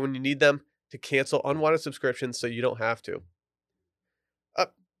concierge is there when you need them to cancel unwanted subscriptions, so you don't have to.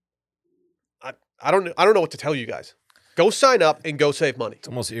 I don't know what to tell you guys. Go sign up and go save money. It's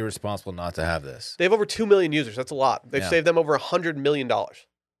almost irresponsible not to have this. They have over 2 million users. That's a lot. They've Yeah. saved them over $100 million.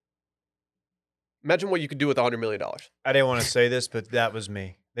 Imagine what you could do with $100 million. I didn't want to say this, but that was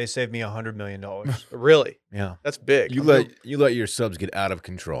me. They saved me $100 million. Really? Yeah. That's big. You let your subs get out of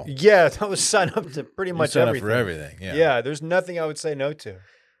control. Yeah, that was sign up to pretty You much sign everything. up for everything. Yeah. Yeah, there's nothing I would say no to.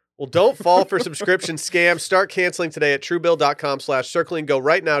 Well, don't fall for subscription scams. Start canceling today at Truebill.com/circling. Go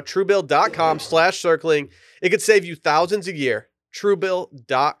right now, Truebill.com/circling. It could save you thousands a year.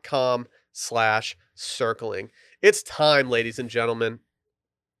 Truebill.com/circling. It's time, ladies and gentlemen.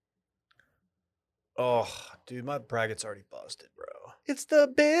 Oh, dude, my bracket's already busted, bro. It's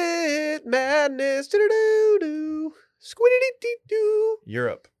the bit madness. Do-do-do-do. Squiddy-dee-dee-doo.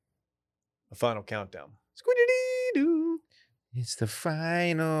 Europe. A final countdown. Squiddy-dee-doo. It's the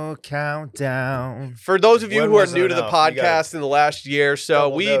final countdown. For those of you When who are wasn't new to the enough? You got podcast in the last year, so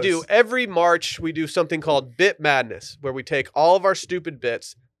double we dose. do every March, we do something called Bit Madness, where we take all of our stupid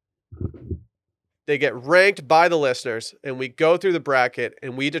bits. They get ranked by the listeners, and we go through the bracket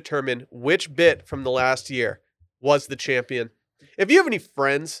and we determine which bit from the last year was the champion. If you have any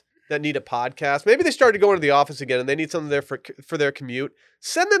friends that need a podcast, maybe they started going to the office again and they need something there for their commute,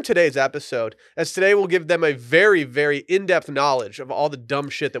 send them today's episode, as today will give them a very, very in-depth knowledge of all the dumb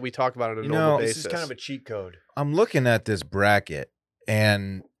shit that we talk about on a normal This basis. is kind of a cheat code. I'm looking at this bracket,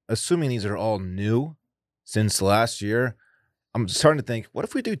 and assuming these are all new since last year, I'm starting to think, what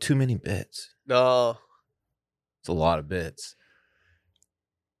if we do too many bits? No. It's a lot of bits.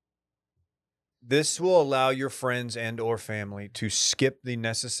 This will allow your friends and or family to skip the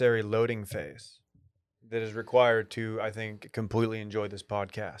necessary loading phase that is required to, I think, completely enjoy this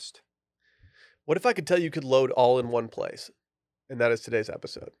podcast. What if I could tell you could load all in one place? And that is today's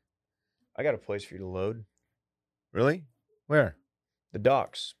episode. I got a place for you to load. Really? Where? The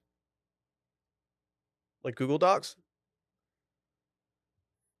docs. Like Google Docs?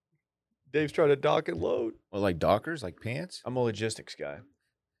 Dave's trying to dock and load. Well, like Dockers, like pants? I'm a logistics guy.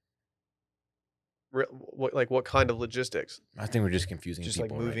 What kind of logistics? I think we're just confusing Just like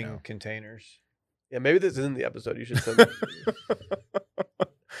people moving right containers. Yeah, maybe this isn't the episode. You should send now.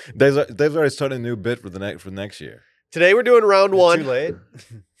 Dave's already started a new bit for the next year. Today we're doing round Is it one. Too late.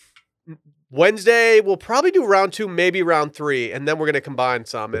 Wednesday, we'll probably do round 2, maybe round 3, and then we're going to combine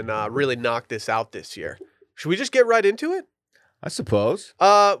some and really knock this out this year. Should we just get right into it? I suppose.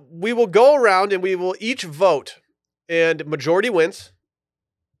 We will go around and we will each vote, and majority wins,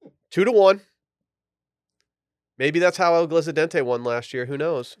 2-1. Maybe that's how El Glizadente won last year. Who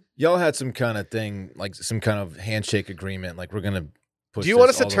knows? Y'all had some kind of thing, like some kind of handshake agreement, like we're gonna push. Do you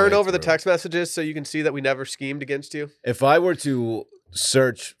want us this to all the turn way over the through. text messages so you can see that we never schemed against you? If I were to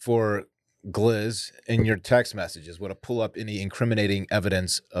search for Gliz in your text messages, would it pull up any incriminating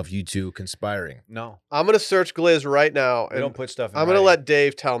evidence of you two conspiring? No, I'm going to search Gliz right now, we and don't put stuff. In I'm going to writing. let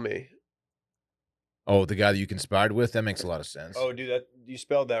Dave tell me. Oh, the guy that you conspired with? That makes a lot of sense. Oh, dude, that you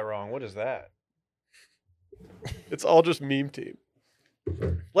spelled that wrong. What is that? It's all just meme team.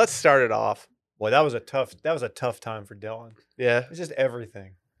 Let's start it off. Boy, that was a tough time for Dylan. Yeah, It's just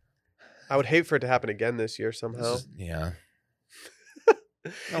everything. I would hate for it to happen again this year This somehow. is- yeah.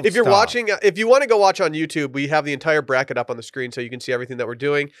 If you're watching, if you want to go watch on YouTube, we have the entire bracket up on the screen so you can see everything that we're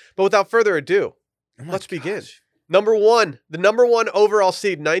doing. But without further ado, let's begin. Number 1, the number 1 overall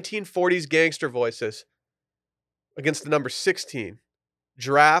seed, 1940s Gangster Voices, against the number 16,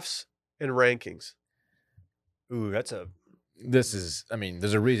 Drafts and Rankings. Ooh, that's a. This is, I mean,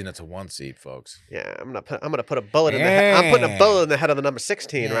 there's a reason it's a 1 seed, folks. Yeah, I'm gonna put a bullet in the head. I'm putting a bullet in the head of the number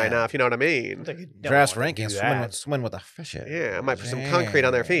 16 right Yeah. now, if you know what I mean. Drafts rankings, swim with a fish. Yeah, I might put some concrete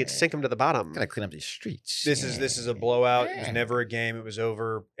on their feet, sink them to the bottom. Gotta clean up these streets. This is a blowout. It was never a game. It was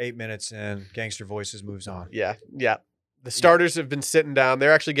over 8 minutes, and Gangster Voices moves on. Yeah. The starters have been sitting down.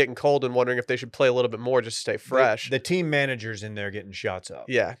 They're actually getting cold and wondering if they should play a little bit more just to stay fresh. The team managers in there getting shots up.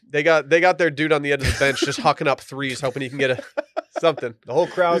 Yeah, they got their dude on the end of the bench just hucking up threes, hoping he can get something. The whole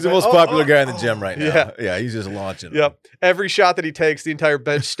crowd. He's the most popular guy in the gym right now. Yeah. Yeah, he's just launching. Yep. Every shot that he takes, the entire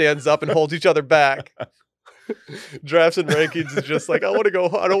bench stands up and holds each other back. Drafts and Rankings is just like, I want to go.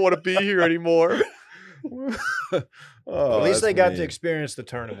 I don't want to be here anymore. Oh, At least that's they got mean. to experience the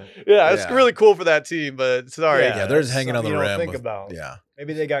tournament. Yeah, it's Yeah. really cool for that team, but sorry. Yeah, they're just that's hanging on the something you don't rim. think about. Yeah.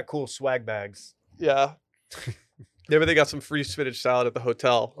 Maybe they got cool swag bags Yeah. Maybe they got some free spinach salad at the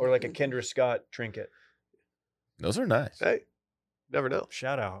hotel. or like a Kendra Scott trinket. Those are nice. Hey, never know.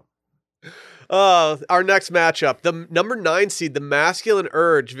 Shout out. Our next matchup, the number 9 seed, the Masculine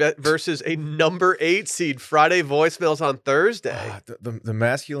Urge versus a number 8 seed, Friday Voicemails on Thursday. The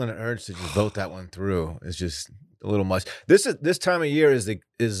masculine urge to just vote that one through is just a little much. This time of year is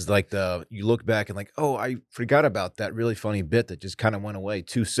like the you look back and like, oh, I forgot about that really funny bit that just kind of went away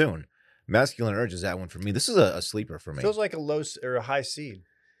too soon. Masculine urge is that one for me. This is a sleeper for me. Feels like a low or a high seed.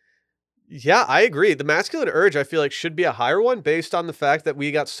 Yeah, I agree. The Masculine Urge, I feel like, should be a higher one based on the fact that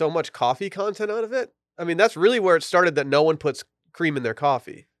we got so much coffee content out of it. I mean, that's really where it started, that no one puts cream in their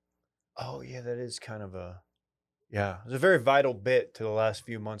coffee. Oh yeah, that is kind of a it's a very vital bit to the last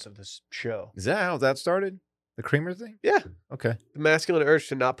few months of this show. Is that how that started? The creamer thing? Yeah. Okay. The Masculine Urge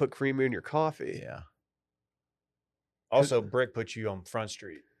to not put creamer in your coffee. Yeah. Also, Brick put you on Front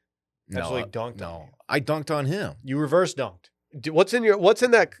Street. Absolutely dunked on No, you. I dunked on him. You reverse dunked. What's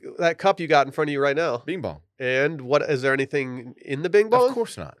in that cup you got in front of you right now? Bing bong. And what is there anything in the Bing Bong? Of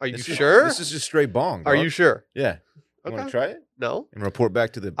course not. Are you This is- sure? This is just straight bong. Are dog. you sure? Yeah. You Okay. want to try it No. and report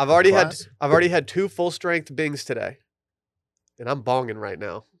back to the? I've already class? had 2 full strength Bings today. And I'm bonging right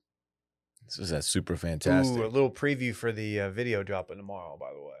now. This is that super fantastic. Ooh, a little preview for the video dropping tomorrow,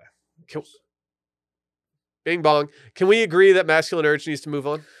 by the way. Bing bong. Can we agree that Masculine Urge needs to move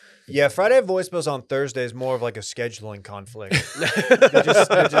on? Yeah, Friday voicemails on Thursday is more of like a scheduling conflict. They're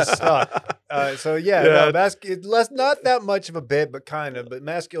just stuck. So yeah, Yeah. No, not that much of a bit, but kind of. But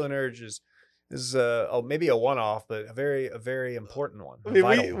Masculine Urge is maybe a one-off, but a very important one. I mean,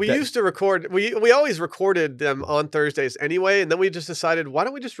 vital we one. used to record. We always recorded them on Thursdays anyway, and then we just decided, why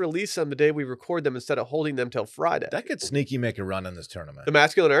don't we just release them the day we record them instead of holding them till Friday? That could sneaky make a run in this tournament. The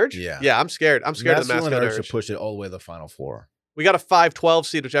Masculine Urge? Yeah. Yeah, I'm scared. I'm scared of the Masculine Urge Urge. to push it all the way to the Final Four. We got a 5-12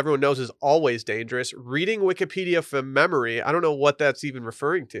 seed, which everyone knows is always dangerous. Reading Wikipedia from memory, I don't know what that's even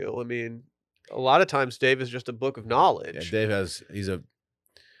referring to. I mean, a lot of times Dave is just a book of Yeah, knowledge. he's a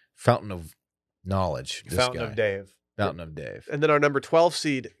fountain of knowledge. This Fountain guy. of Dave. Fountain of Dave. And then our number 12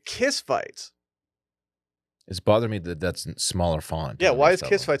 seed, Kiss Fights. It's bothered me that that's in smaller font. Yeah, than the why rest is of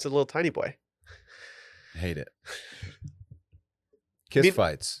Kiss them. Fights a little tiny boy? I hate it. Kiss mean-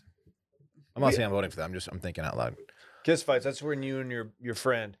 fights. I'm not saying I'm voting for that. I'm thinking out loud. Kiss fights. That's when you and your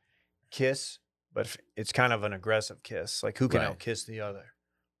friend kiss, but it's kind of an aggressive kiss. Like who can Right. out kiss the other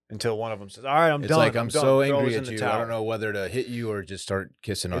until one of them says, "All right, I'm It's done." like I'm done," so throws angry in at the you. towel. I don't know whether to hit you or just start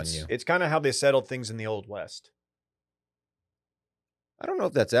kissing on you. It's kind of how they settled things in the Old West. I don't know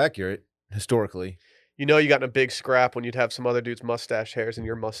if that's accurate historically. You know you got in a big scrap when you'd have some other dude's mustache hairs in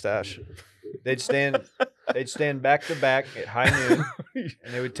your mustache. They'd stand back to back at high noon,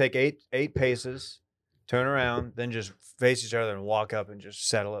 and they would take eight paces, turn around, then just face each other and walk up and just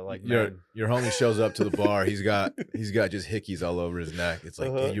settle it like men. Your homie shows up to the bar. He's got just hickeys all over his neck. It's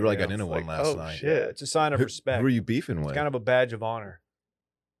like, "Hey, you really got into one last oh, night. shit. Yeah, it's a sign of respect. Who are you beefing with? It's kind of a badge of honor.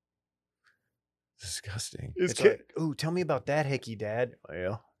 Disgusting. It's It's like, ooh, tell me about that hickey, Dad.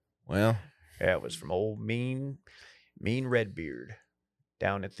 Well, Yeah, it was from old mean Redbeard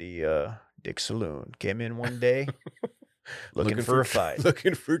down at the Dick Saloon. Came in one day looking for a fight.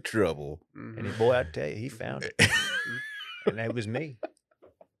 Looking for trouble. And boy, I tell you, he found it. And that was me.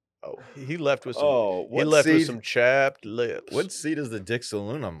 Oh, he left with some. what he left with seed- some chapped lips. What seat is the Dick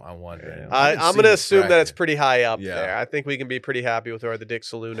Saloon? I'm wondering. Yeah. haven't I'm seen going to this assume that it's bracket. pretty high up Yeah. there. I think we can be pretty happy with where the Dick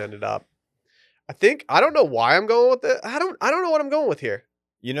Saloon ended up. I don't know why I'm going with it. I don't know what I'm going with here.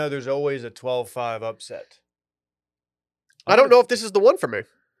 You know, there's always a 12-5 upset. I don't know if this is the one for me.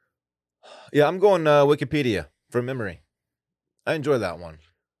 Yeah, I'm going Wikipedia from memory. I enjoy that one.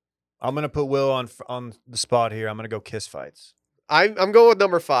 I'm gonna put Will on the spot here. I'm gonna go kiss fights. I'm going with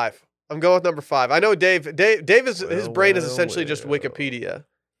number 5. I'm going with number 5. I know Dave is his Well, brain is well, essentially just well. Wikipedia.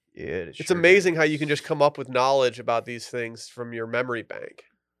 Yeah, it It's sure amazing is. how you can just come up with knowledge about these things from your memory bank.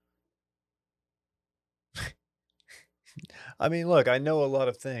 I mean, look, I know a lot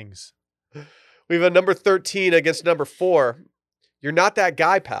of things. We have a number 13 against number 4. You're not that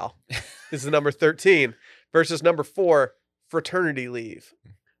guy, pal. Is the number 13 versus number 4, fraternity leave.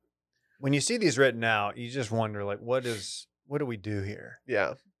 When you see these written out, you just wonder, like, what do we do here?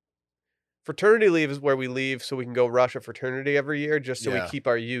 Yeah. Fraternity leave is where we leave so we can go rush a fraternity every year just so Yeah. we keep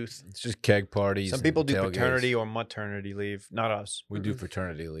our youth. It's just keg parties. Some and people do tailgates. paternity or maternity leave, not us. We do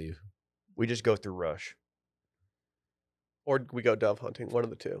fraternity leave. We just go through rush. Or we go dove hunting, one of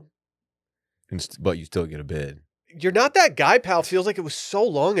the two. But you still get a bid. You're not that guy, pal. Feels like it was so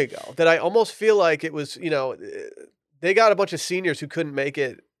long ago that I almost feel like it was, they got a bunch of seniors who couldn't make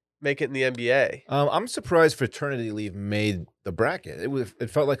it in the NBA. I'm surprised fraternity leave made the bracket. It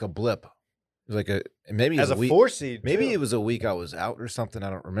felt like a blip. It was like maybe it was As a week. 4 seed, Maybe too. it was a week I was out or something. I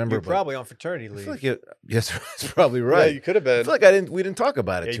don't remember. You're but probably on fraternity I leave. feel like yes, that's probably Yeah, right. you could have I been. feel like we didn't talk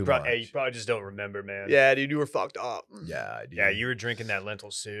about it Yeah, too you much. probably just don't remember, man. Yeah, dude, you were fucked up. Yeah, I do. Yeah, you were drinking that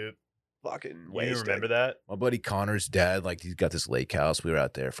lentil soup. Fucking You wasted. remember that? My buddy Connor's dad, like he's got this lake house. We were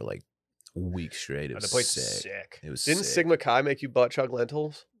out there for like a week straight. It Oh, was the place sick. is sick. It was Didn't sick. Sigma Chi make you butt chug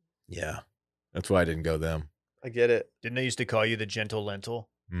lentils? Yeah, that's why I didn't go them. I get it. Didn't they used to call you the gentle lentil?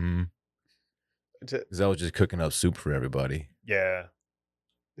 Mm-hmm. It's a- Because I was just cooking up soup for everybody. Yeah.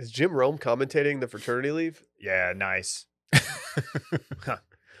 Is Jim Rome commentating the fraternity leave? Yeah, nice.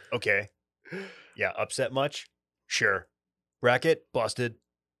 Okay. Yeah, upset much? Sure. Bracket busted.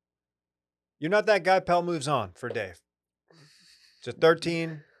 You're not that guy, pal. Moves on for Dave. It's a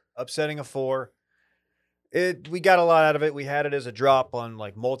 13, upsetting a 4. We got a lot out of it. We had it as a drop on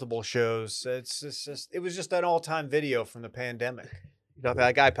like multiple shows. It was just an all-time video from the pandemic. You're not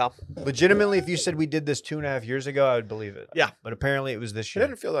that guy, pal. Legitimately, if you said we did this 2.5 years ago, I would believe it. Yeah. But apparently it was this She year.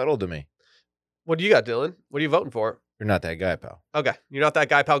 didn't feel that old to me. What do you got, Dylan? What are you voting for? You're not that guy, pal. Okay. You're not that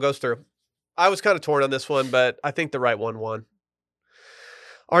guy, pal. Goes through. I was kind of torn on this one, but I think the right one won.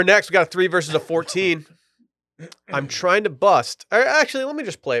 Our next, we got a 3 versus a 14. I'm trying to bust. Or actually, let me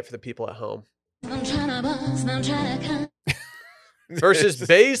just play it for the people at home. I'm tryna bust, I'm tryna come. Versus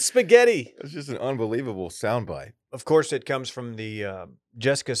Bay's Spaghetti. It's just an unbelievable soundbite. Of course, it comes from the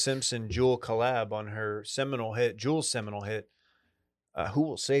Jessica Simpson Jewel collab on her Jewel's seminal hit, "Who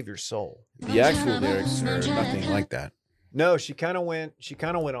Will Save Your Soul." The actual lyrics are nothing like that. No, she kind of went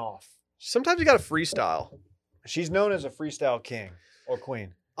off. Sometimes you got to freestyle. She's known as a freestyle king or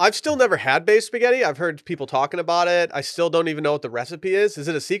queen. I've still never had Bay's Spaghetti. I've heard people talking about it. I still don't even know what the recipe is. Is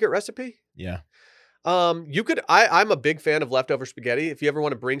it a secret recipe? Yeah. I'm a big fan of leftover spaghetti. If you ever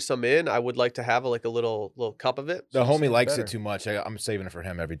want to bring some in, I would like to have a little cup of it. The homie seems likes better. it too much. I'm saving it for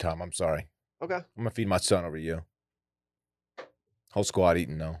him every time. I'm sorry. Okay. I'm going to feed my son over you. Whole squad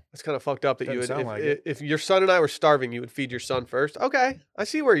eating, no. That's kind of fucked up that you would, Doesn't sound if, like it. if your son and I were starving, you would feed your son first. Okay. I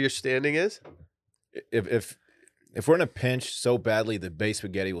see where your standing is. If we're in a pinch so badly that Bay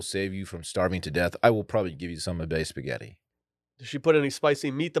Spaghetti will save you from starving to death, I will probably give you some of Bay Spaghetti. Does she put any spicy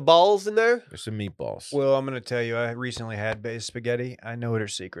meat the balls in there? There's some meatballs. Well, I'm going to tell you, I recently had Bay's spaghetti. I know what her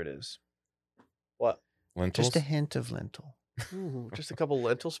secret is. What? Lentils? Just a hint of lentil. Ooh, just a couple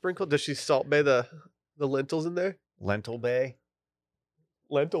lentil sprinkled. Does she salt bay the lentils in there? Lentil Bay.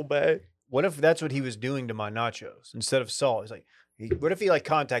 Lentil bay. What if that's what he was doing to my nachos? Instead of salt, he's like, What if he like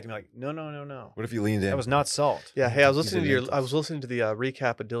contacted me like, no. What if you leaned in? That was not salt. Yeah, hey, I was These are listening to lentils. I was listening to the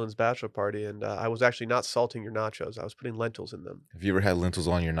recap of Dylan's bachelor party, and I was actually not salting your nachos. I was putting lentils in them. Have you ever had lentils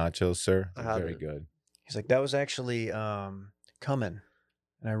on your nachos, sir? I They're very haven't. good. He's like, that was actually cumin,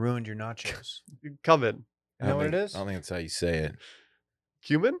 and I ruined your nachos. Come in, You know what it is? I don't think that's how you say it.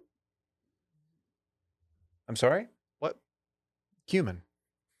 cumin. I'm sorry? What? Cumin.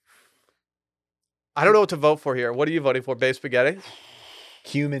 I don't know what to vote for here. What are you voting for? Bay spaghetti?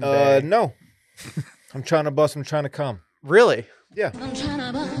 Cumin Bay. No. I'm trying to bust. I'm trying to come. Really? Yeah. I'm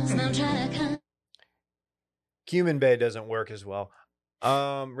tryna bust, I'm tryna come. Cumin Bay doesn't work as well.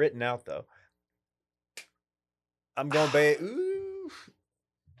 Written out though. I'm going Bay. Ooh.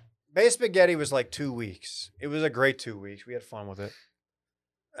 Bay spaghetti was like 2 weeks. It was a great 2 weeks. We had fun with it.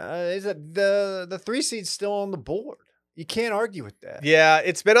 Is it the 3 seed's still on the board? You can't argue with that. Yeah,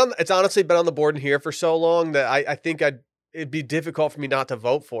 it's honestly been on the board in here for so long that I think it'd be difficult for me not to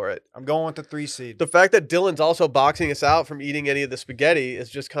vote for it. I'm going with the 3 seed. The fact that Dylan's also boxing us out from eating any of the spaghetti is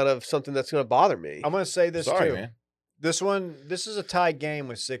just kind of something that's going to bother me. I'm going to say this Sorry, too. man. This is a tied game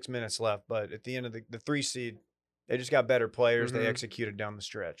with 6 minutes left, but at the end of the 3 seed, they just got better players. Mhm. They executed down the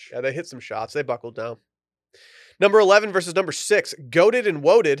stretch. Yeah, they hit some shots. They buckled down. Number 11 versus number 6. Goated and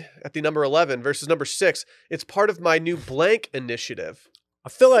woted at the number 11 versus number 6. It's part of my new blank initiative. I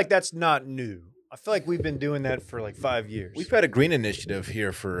feel like that's not new. I feel like we've been doing that for like 5 years. We've had a green initiative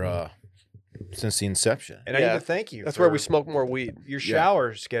here for since the inception. and I Yeah, need to thank you. That's where we for- smoke more weed. Your Yeah.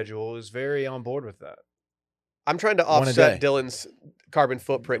 shower schedule is very on board with that. I'm trying to One a offset day. Dylan's carbon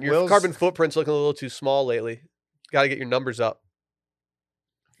footprint. Your Will's- carbon footprint's looking a little too small lately. Got to get your numbers up.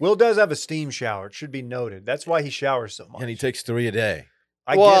 Will does have a steam shower. It should be noted. That's why he showers so much. And he takes 3 a day.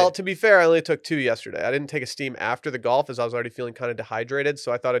 I Well, get it. to be fair, I only took 2 yesterday. I didn't take a steam after the golf as I was already feeling kind of dehydrated.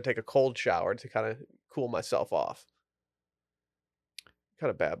 So I thought I'd take a cold shower to kind of cool myself off. Kind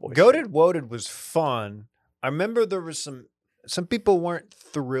of bad boy. shit. Goated Woted was fun. I remember there was some people weren't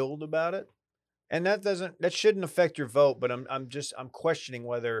thrilled about it. And that shouldn't affect your vote, but I'm questioning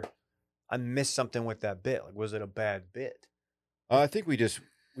whether I missed something with that bit. Like, was it a bad bit? I think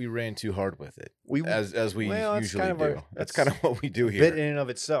we ran too hard with it, We as we well, that's usually kind of do. our- That's that's kind of what we do bit here. in and of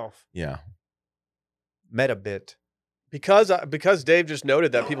itself. Yeah. Meta bit. Because Dave just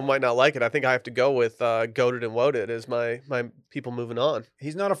noted that people might not like it, I think I have to go with goated and woted as my people moving on.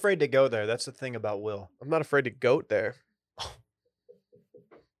 He's not afraid to go there. That's the thing about Will. I'm not afraid to goat there.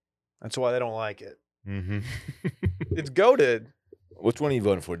 That's why they don't like it. Mm-hmm. It's goated. Which one are you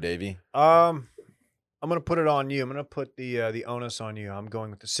voting for, Davey? I'm gonna put it on you. I'm gonna put the onus on you. I'm going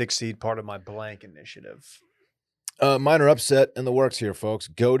with the 6 seed, part of my blank initiative. Minor upset in the works here, folks.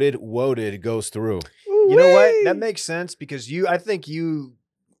 Goated, woted goes through. You know what? That makes sense because I think you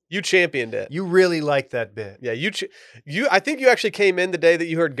You championed it. really like that bit. Yeah, I think you actually came in the day that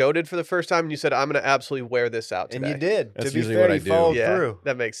you heard goated for the first time and you said, I'm going to absolutely wear this out And today. you did. That's to be usually fair, what I you do. followed Yeah, through.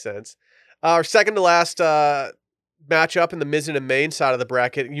 that makes sense. Our second to last matchup in the Mizzen and Main side of the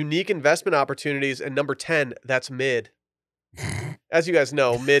bracket, unique investment opportunities, and number 10, that's mid. As you guys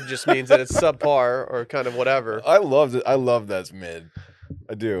know, mid just means that it's subpar or kind of whatever. I love it. I love that's mid.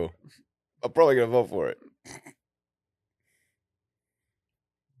 I do. I'm probably gonna vote for it.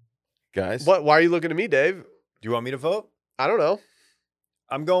 Guys, Why are you looking at me, Dave? Do you want me to vote? I don't know.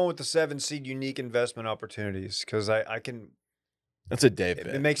 I'm going with the 7 seed unique investment opportunities because I can. that's a Dave It,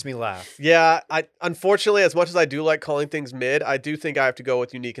 pick. it makes me laugh. Yeah, unfortunately, as much as I do like calling things mid, I do think I have to go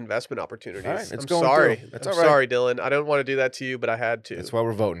with unique investment opportunities. All right, it's I'm going sorry. through. That's I'm all right. sorry, Dylan. I don't want to do that to you, but I had to. That's why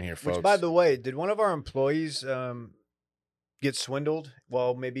we're voting here, folks. Which, by the way, did one of our employees get swindled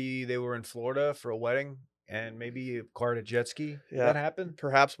while maybe they were in Florida for a wedding and maybe acquired a jet ski? Did Yeah. that happen?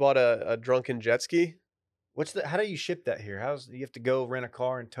 Perhaps bought a drunken jet ski. How do you ship that here? You have to go rent a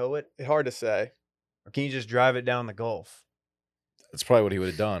car and tow it? Hard to say. Or can you just drive it down the Gulf? That's probably what he would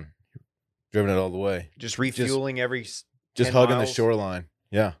have done. Driven it all the way. Just refueling every Just 10 hugging miles? the shoreline.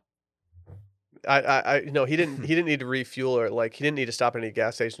 Yeah. He didn't need to refuel or he didn't need to stop at any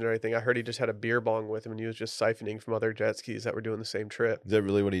gas station or anything. I heard he just had a beer bong with him and he was just siphoning from other jet skis that were doing the same trip. Is that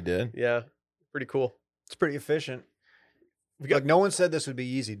really what he did? Yeah, pretty cool. It's pretty efficient. We got Look, no one said this would be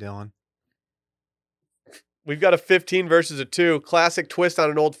easy, Dylan. We've got a 15 versus a 2. Classic twist on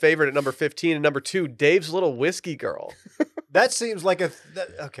an old favorite at number 15 and number 2. Dave's Little Whiskey Girl. That seems like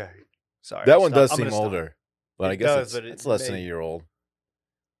okay. Sorry. That I'll one stop. does I'm seem gonna stop. older. But It I guess does, but it's it less than a may- year old.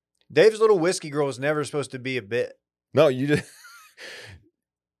 Dave's Little Whiskey Girl is never supposed to be a bit. No, you just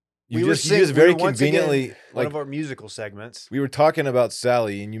We you were just sing- you just we were very once again conveniently One like of our musical segments. we were talking about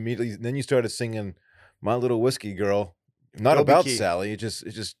Sally and you immediately then you started singing My Little Whiskey Girl. Not Toby about Keith. Sally. It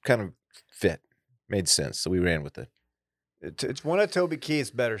just kind of fit. Made sense. So we ran with it. It's one of Toby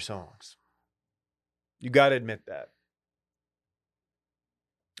Keith's better songs. You got to admit that.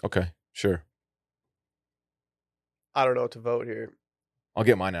 Okay, sure. I don't know what to vote here. I'll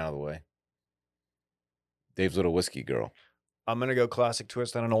get mine out of the way. Dave's Little Whiskey Girl. I'm gonna go classic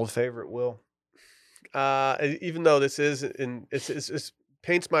twist on an old favorite. Will. Even though this is it's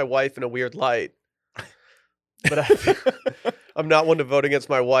paints my wife in a weird light, but I'm not one to vote against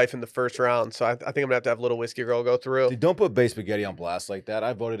my wife in the first round. So I think I'm gonna have to have Little Whiskey Girl go through. Dude, don't put Bay Spaghetti on blast like that.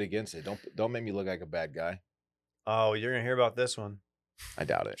 I voted against it. Don't make me look like a bad guy. Oh, you're gonna hear about this one. I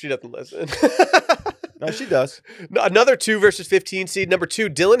doubt it. She doesn't listen. No, she does. Another 2 versus 15 seed. Number 2,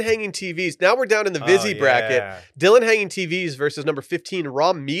 Dylan Hanging TVs. Now we're down in the Vizzy bracket. Dylan Hanging TVs versus number 15,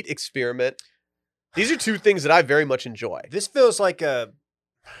 Raw Meat Experiment. These are two things that I very much enjoy. This feels like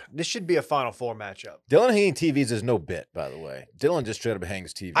this should be a Final Four matchup. Dylan hanging TVs is no bit, by the way. Dylan just straight up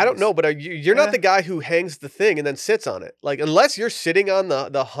hangs TVs. I don't know, but you're not the guy who hangs the thing and then sits on it. Like, unless you're sitting on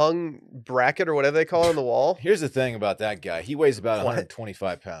the hung bracket or whatever they call it on the wall. Here's the thing about that guy. He weighs about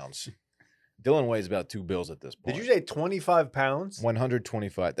 125 pounds. Dylan weighs about 2 bills at this point. Did you say 25 pounds?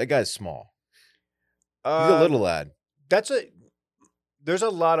 125. That guy's small. He's a little lad. There's a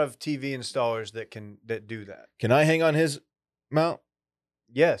lot of TV installers that do that. Can I hang on his mount?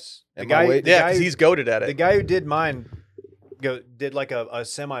 Yes. At my weight? Yeah, because he's goated at it. The guy who did mine did like a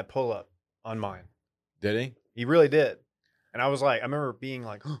semi pull up on mine. Did he? He really did. And I was like, I remember being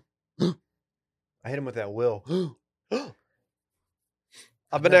like, I hit him with that will.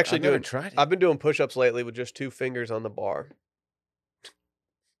 I've been doing push-ups lately with just 2 fingers on the bar.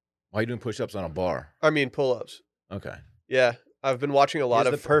 Why are you doing push-ups on a bar? I mean pull-ups. Okay. Yeah, I've been watching a lot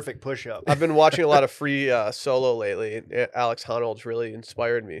of the perfect push-up. I've been watching a lot of free solo lately. And Alex Honnold's really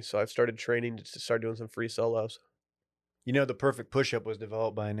inspired me, so I've started training to start doing some free solos. You know, the perfect push-up was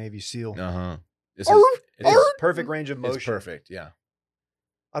developed by a Navy SEAL. Uh-huh. It's perfect range of motion. It's perfect, yeah.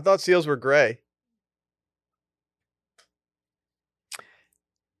 I thought SEALs were gray.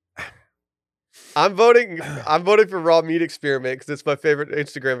 I'm voting for Raw Meat Experiment because it's my favorite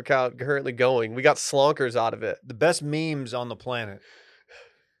Instagram account currently going. We got slonkers out of it. The best memes on the planet.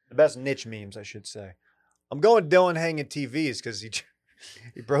 The best niche memes, I should say. I'm going Dylan Hanging TVs because he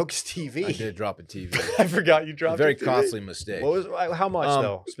broke his TV. I did drop a TV. I forgot you dropped a very your TV. costly mistake. How much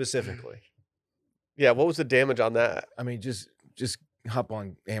though, specifically? Yeah, what was the damage on that? I mean, just hop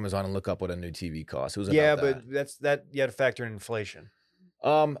on Amazon and look up what a new TV costs. It was but that you had to factor in inflation.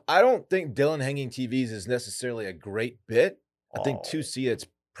 I don't think Dylan Hanging TVs is necessarily a great bit. I think 2C, it's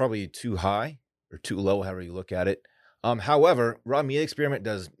probably too high or too low, however you look at it. However, Raw Meat Experiment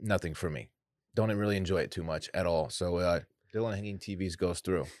does nothing for me. Don't really enjoy it too much at all. So Dylan Hanging TVs goes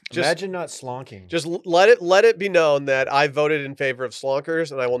through. Imagine not slonking. Just let it be known that I voted in favor of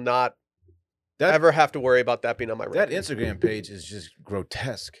slonkers, and I will not ever have to worry about that being on my record. That Instagram page is just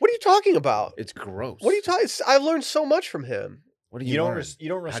grotesque. What are you talking about? It's gross. What are you talking? I've learned so much from him. What do you don't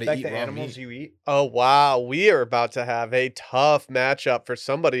respect the animals you eat? Oh, wow. We are about to have a tough matchup for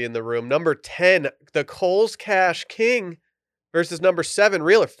somebody in the room. Number 10, the Kohl's Cash King versus number 7,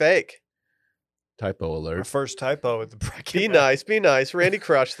 Real or Fake. Typo alert. Our first typo at the bracket. Be nice. Randy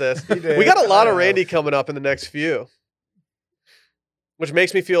crushed this. We got a lot of Randy coming up in the next few, which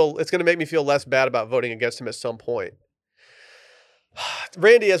makes me feel, it's going to make me feel less bad about voting against him at some point.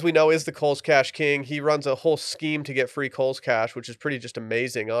 Randy, as we know, is the Kohl's Cash King. He runs a whole scheme to get free Kohl's Cash, which is pretty just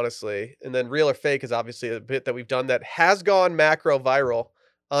amazing, honestly. And then Real or Fake is obviously a bit that we've done that has gone macro viral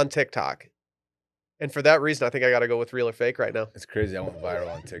on TikTok. And for that reason, I think I got to go with Real or Fake right now. It's crazy. I went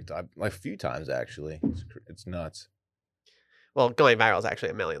viral on TikTok like a few times, actually. It's nuts. Well, going viral is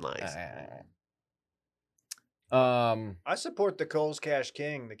actually a million likes. I support the Kohl's Cash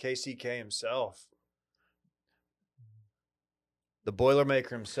King, the KCK himself. The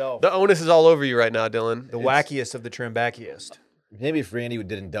Boilermaker himself. The onus is all over you right now, Dylan. The wackiest of the trimbackiest. Maybe if Randy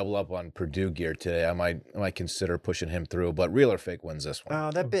didn't double up on Purdue gear today, I might consider pushing him through. But Real or Fake wins this one.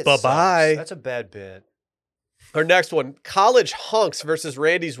 Oh, that bit Bye-bye. sucks. That's a bad bit. Our next one, College Hunks versus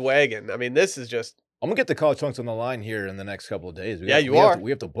Randy's Wagon. I mean, this is just... I'm going to get the College Hunks on the line here in the next couple of days. You are.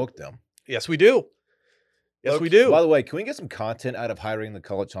 We have to book them. Yes, we do. Yes, we do. By the way, can we get some content out of hiring the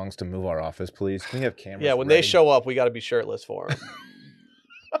College Hunks to move our office, please? Can we have cameras? Yeah, when they show up, we got to be shirtless for them.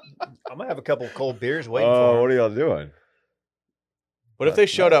 I'm going to have a couple of cold beers waiting for them. What are y'all doing? What if they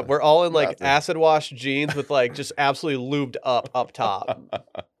showed up? We're all in like acid wash jeans with like just absolutely lubed up top.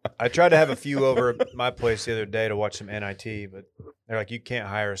 I tried to have a few over at my place the other day to watch some NIT, but they're like, you can't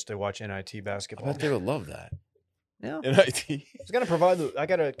hire us to watch NIT basketball. I bet they would love that. Yeah. NIT. It's going to provide I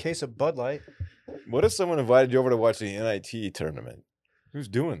got a case of Bud Light. What if someone invited you over to watch the NIT tournament? Who's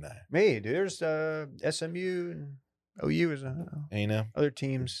doing that? Me, dude. There's SMU. And OU is A&M. other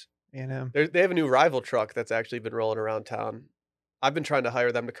teams. A&M. They have a new rival truck that's actually been rolling around town. I've been trying to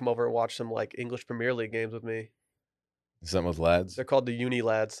hire them to come over and watch some like English Premier League games with me. Something with lads. They're called the Uni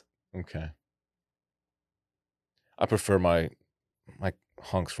Lads. Okay. I prefer my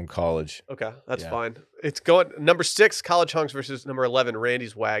hunks from college. Okay, that's Yeah. fine. It's going number 6, College Hunks versus number 11,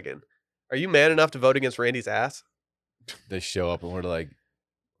 Randy's Wagon. Are you man enough to vote against Randy's ass? They show up and we're like,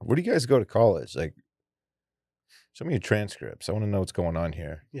 "Where do you guys go to college? Like, show me your transcripts. I want to know what's going on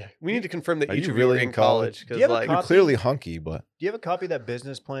here." Yeah, we need to confirm that Are each you of you are really in in college? college Do you have a like You're copy? clearly hunky, but Do you have a copy of that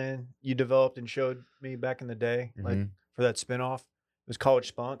business plan you developed and showed me back in the day, like Mhm. for that spinoff? It was College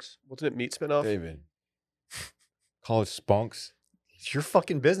Spunks. wasn't it Meat Spinoff? David, college spunks. It's your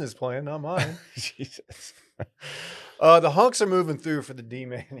fucking business plan, not mine. Jesus. The hunks are moving through for the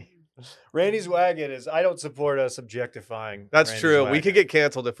D-Man. Randy's Wagon is. I don't support us objectifying. That's Randy's true. We Wagon. could get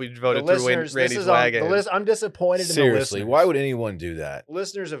canceled if we The voted through listeners, this Randy's is on Wagon. the list. I'm disappointed in the Seriously, listeners. why would anyone do that?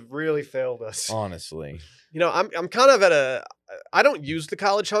 Listeners have really failed us. Honestly, You know, I'm kind of at a. I don't use the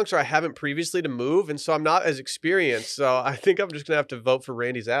College Hunks, or I haven't previously to move, and so I'm not as experienced. So I think I'm just gonna have to vote for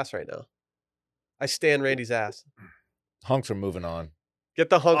Randy's ass right now. I stand Randy's ass. hunks are moving on. Get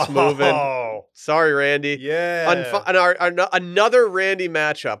the Hunks moving. Oh, Sorry, Randy. yeah. Another Randy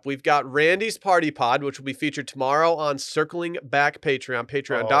matchup. We've got Randy's Party Pod, which will be featured tomorrow on Circling Back Patreon,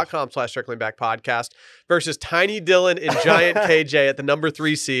 patreon.com/Circling Back Podcast, versus Tiny Dylan and Giant KJ at the number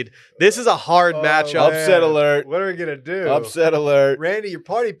 3 seed. This is a hard matchup. man. Upset alert. What are we gonna do? Upset alert. Randy, your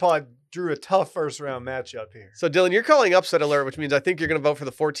party pod drew a tough first round matchup here. So, Dylan, you're calling upset alert, which means I think you're going to vote for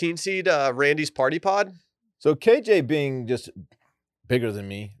the 14 seed, Randy's Party Pod. So KJ being just bigger than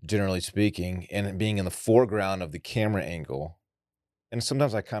me, generally speaking, and being in the foreground of the camera angle, and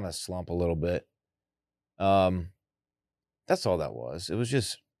sometimes I kind of slump a little bit. That's all that was. It was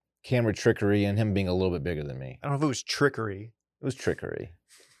just camera trickery and him being a little bit bigger than me. I don't know if it was trickery. It was trickery,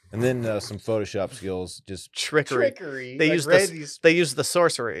 and then some Photoshop skills. Just Trickery. Trickery. They Like use Randy's. They use the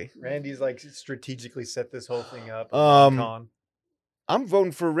sorcery. Randy's like strategically set this whole thing up. Um, I'm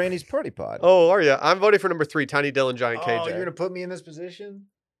voting for Randy's Party Pod. Oh, are you? I'm voting for number 3, Tiny Dylan, Giant Oh, KJ. you're gonna put me in this position?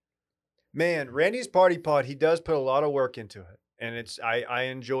 Man, Randy's party pod, he does put a lot of work into it. And it's I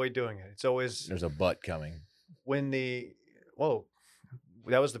enjoy doing it. It's always There's a butt coming. when the whoa.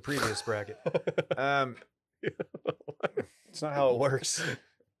 That was the previous bracket. It's not how it works.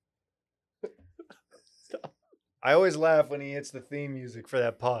 I always laugh when he hits the theme music for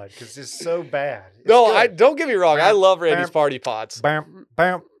that pod because it's so bad. It's No, good. don't get me wrong. I Bam, love Randy's bam, Party Pods. Bam,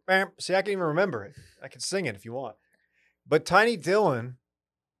 bam, bam. See, I can even remember it. I can sing it if you want. But Tiny Dylan,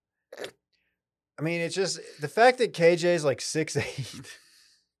 I mean, it's just the fact that KJ is like 6'8".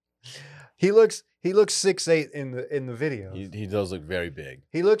 He looks 6'8" in the video. He does look very big.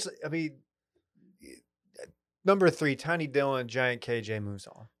 He looks. I mean, number 3, Tiny Dylan, Giant KJ moves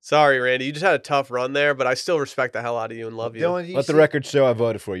on. Sorry, Randy. You just had a tough run there, but I still respect the hell out of you and love you. Dylan, Let the record show I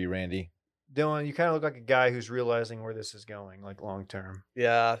voted for you, Randy. Dylan, you kind of look like a guy who's realizing where this is going, like long term.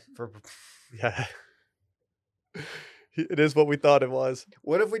 Yeah. For Yeah. It is what we thought it was.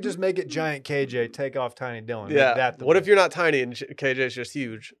 what if we just make it Giant KJ, take off Tiny Dylan? make Yeah. that the What if win? you're not tiny and KJ's just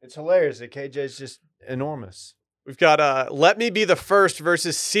huge? It's hilarious that KJ's just enormous. We've got Let Me Be the First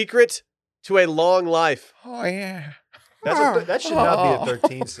versus Secret to a Long Life. Oh yeah. That should not be a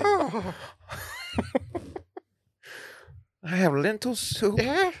 13 seed. I have lentil soup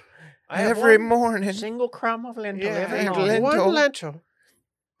Yeah. I have every one morning. single crumb of lentil every and morning. lentil. One lentil.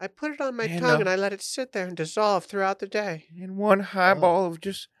 I put it on my And, tongue and I let it sit there and dissolve throughout the day. And one highball of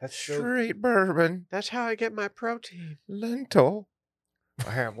just That's so. straight bourbon. That's how I get my protein. Lentil.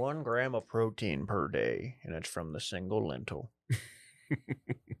 I have 1 gram of protein per day, and it's from the single lentil.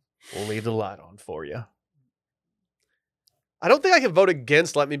 We'll leave the light on for you. I don't think I can vote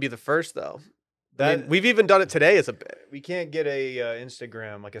against Let Me Be the First, though. I mean, That we've even done it today as a bit. we can't get a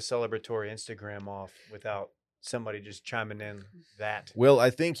Instagram, like a celebratory Instagram, off without somebody just chiming in that. Will, I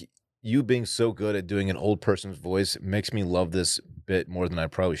think you being so good at doing an old person's voice makes me love this bit more than I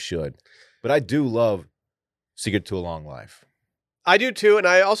probably should. But I do love Secret to a Long Life. I do too, and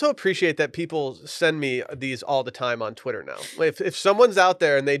I also appreciate that people send me these all the time on Twitter now. If someone's out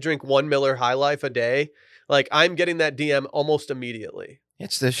there and they drink 1 Miller High Life a day, like I'm getting that DM almost immediately.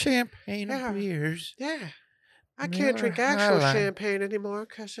 It's the champagne Yeah. of beers. Yeah, I Miller can't drink High actual Life. champagne anymore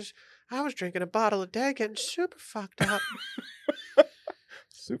because I was drinking a bottle a day, getting super fucked up.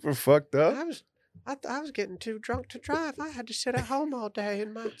 Super fucked up. I was getting too drunk to drive. I had to sit at home all day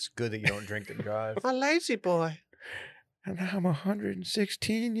in It's good that you don't drink and drive. my lazy boy. And I'm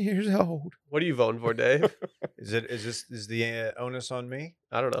 116 years old. What are you voting for, Dave? Is the onus on me?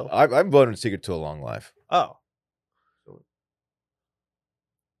 I don't know. I'm voting Secret to a Long Life. Oh,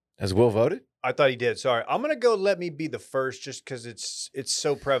 Has Will voted? I thought he did. Sorry. I'm going to go Let Me Be the First just because it's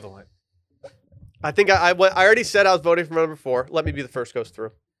so prevalent. I think I already said I was voting for number 4. Let Me Be the First goes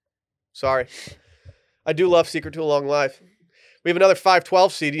through. Sorry. I do love Secret to a Long Life. We have another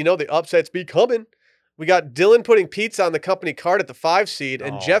 5-12 seed. You know the upsets be coming. We got Dylan putting pizza on the company card at the 5 seed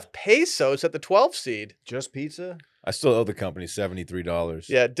and Oh. Jeff Pesos at the 12 seed. Just pizza? I still owe the company $73.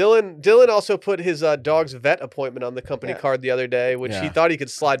 Yeah, Dylan also put his dog's vet appointment on the company Yeah. card the other day, which he Yeah. thought he could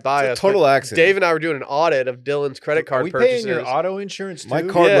slide by It's us. a total but accident. Dave and I were doing an audit of Dylan's credit card Are we purchases. paying your auto insurance too? My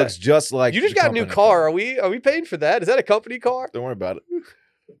card Yeah. looks just like You just the got a new company car. card. Are we paying for that? Is that a company car? Don't worry about it.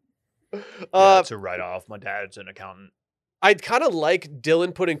 Yeah, it's a write-off. My dad's an accountant. I'd kind of like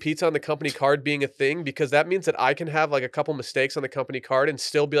Dylan putting pizza on the company card being a thing because that means that I can have like a couple mistakes on the company card and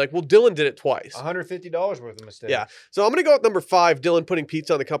still be like, well, Dylan did it twice. $150 worth of mistakes. Yeah. So I'm going to go with number 5, Dylan putting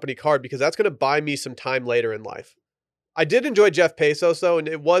pizza on the company card because that's going to buy me some time later in life. I did enjoy Jeff Pesos though, and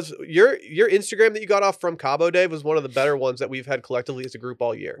it was your Instagram that you got off from Cabo, Dave, was one of the better ones that we've had collectively as a group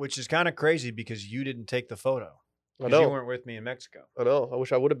all year. Which is kind of crazy because you didn't take the photo. I 'Cause you know. weren't with me in Mexico. I know. I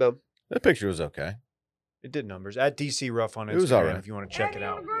wish I would have been. That picture was okay. It did numbers. At DC Rough on Instagram It was all right. if you want to check it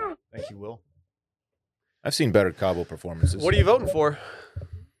out. Thank you, Will. I've seen better Cabo performances. What are you voting for?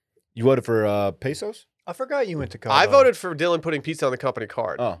 You voted for Pesos? I forgot you went to Cabo. I voted for Dylan putting pizza on the company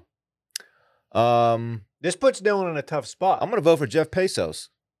card. Oh. This puts Dylan in a tough spot. I'm gonna vote for Jeff Pesos,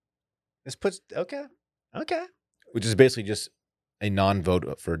 This puts okay. which is basically just a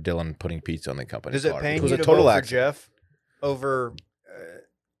non-vote for Dylan putting pizza on the company Does it card. pain It was you a to total vote for accident. Jeff over,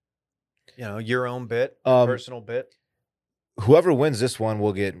 your own bit, Um, personal bit? Whoever wins this one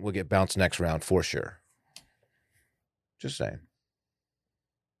will get bounced next round for sure. Just saying.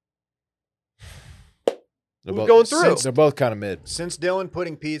 They're Who's going through? They're both kind of mid. Since Dylan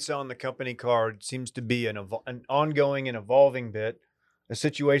putting pizza on the company card seems to be an ongoing and evolving bit, a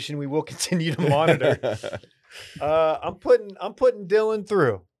situation we will continue to monitor. I'm putting Dylan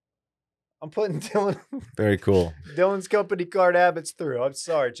through. I'm putting Very cool. Dylan's company card habits through. I'm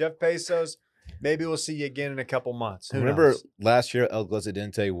sorry, Jeff Pesos. Maybe we'll see you again in a couple months. Who Remember knows? last year El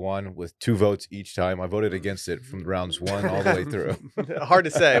Glazidente won with 2 votes each time. I voted against it from rounds 1 all the way through. Hard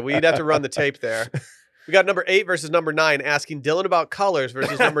to say. We'd have to run the tape there. We got number 8 versus number 9 asking Dylan about colors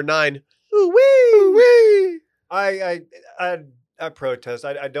versus number 9. Ooh-wee! I protest.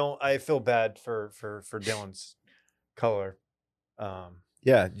 I feel bad for Dylan's color.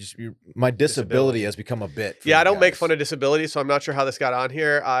 Yeah, my disability has become a bit. for Yeah, I you don't make guys. fun of disability, so I'm not sure how this got on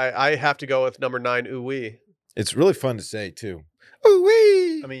here. I have to go with number 9, ooh-wee. It's really fun to say too.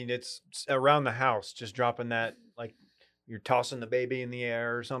 Ooh-wee! I mean, it's around the house, just dropping that like you're tossing the baby in the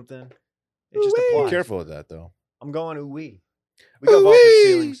air or something. It just Be applies. careful with that though. I'm going ooh wee. We got vaulted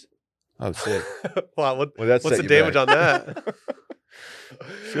ceilings. Oh, sick. Wow, Well, what's that's set the you damage back. on that?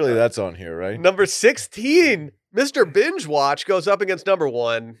 Surely that's on here, right? Number 16, Mr. Binge Watch goes up against number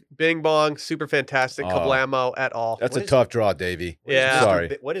 1, Bing Bong, Super Fantastic, Oh. Kablamo et al. That's What a is tough draw, Davey. What is Yeah. Mr.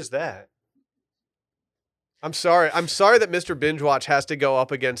 Sorry. What is that? I'm sorry that Mr. Binge Watch has to go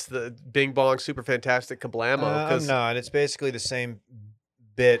up against the Bing Bong, Super Fantastic, Kablamo. I'm Because not. It's basically the same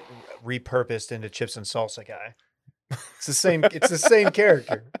bit repurposed into Chips and Salsa Guy. It's the same. It's the same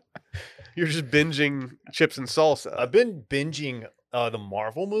character. you're just binging chips and salsa. I've been binging the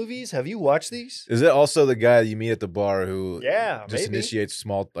Marvel movies. Have you watched these? Is it also the guy you meet at the bar who Yeah, just maybe. initiates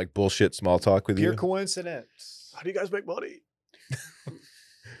small bullshit small talk with Pure you? coincidence. How do you guys make money?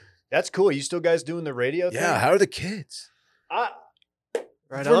 That's cool. You still guys doing the radio thing? Yeah, how are the kids?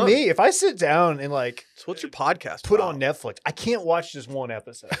 Right For on. me, if I sit down and like So what's your podcast? put about? on Netflix, I can't watch just one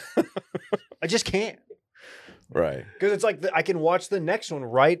episode. I just can't. Right. Because it's like I can watch the next one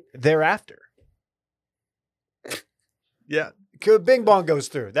right thereafter. Yeah, Bing Bong goes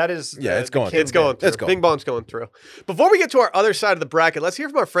through. That is, Yeah, it's going the through. kid it's going bit. through. Let's go. Bing Bong's going through. Before we get to our other side of the bracket, let's hear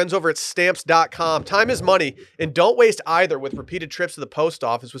from our friends over at Stamps.com. Time is money, and don't waste either with repeated trips to the post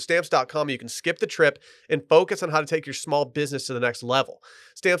office. With Stamps.com, you can skip the trip and focus on how to take your small business to the next level.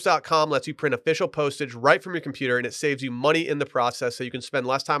 Stamps.com lets you print official postage right from your computer, and it saves you money in the process so you can spend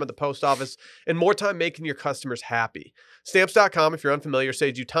less time at the post office and more time making your customers happy. Stamps.com, if you're unfamiliar,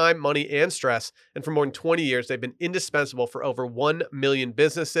 saves you time, money, and stress. And for more than 20 years, they've been indispensable for over 1 million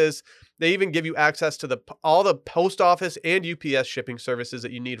businesses. They even give you access to all the post office and UPS shipping services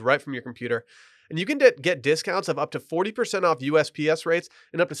that you need right from your computer. And you can get discounts of up to 40% off USPS rates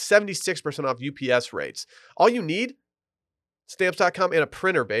and up to 76% off UPS rates. All you need, Stamps.com and a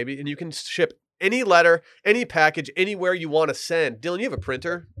printer, baby. And you can ship any letter, any package, anywhere you want to send. Dylan, you have a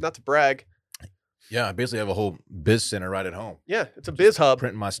printer, not to brag. Yeah, I basically have a whole biz center right at home. Yeah, it's a biz hub.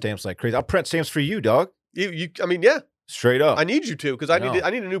 Printing my stamps like crazy. I'll print stamps for you, dog. I mean, yeah. Straight up. I need you to because I I need know. I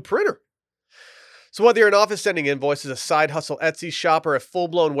need a new printer. So whether you're an office sending invoices, a side hustle Etsy shop, or a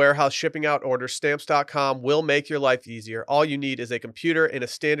full-blown warehouse shipping out orders, Stamps.com will make your life easier. All you need is a computer and a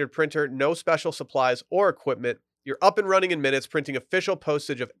standard printer, no special supplies or equipment. You're up and running in minutes, printing official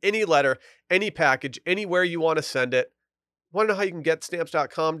postage of any letter, any package, anywhere you want to send it. Want to know how you can get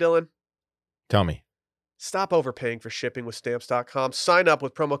Stamps.com, Dylan? Tell me. Stop overpaying for shipping with Stamps.com. Sign up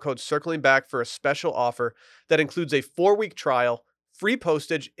with promo code Circling Back for a special offer that includes a 4-week trial, free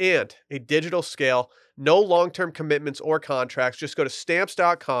postage, and a digital scale. No long-term commitments or contracts. Just go to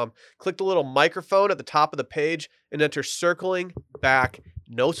Stamps.com, click the little microphone at the top of the page, and enter Circling Back,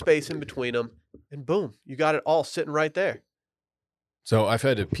 no space in between them, and boom, you got it all sitting right there. So I've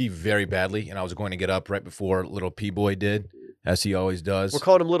had to pee very badly, and I was going to get up right before little P-Boy did, as he always does. We're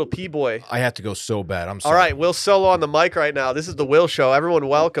calling him Little P-Boy. I have to go so bad. I'm All sorry. right, Will Solo on the mic right now. This is the Will Show. Everyone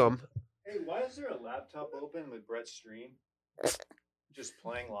welcome. Hey, why is there a laptop open with Brett's stream? Just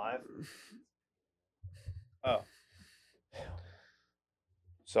playing live? Oh.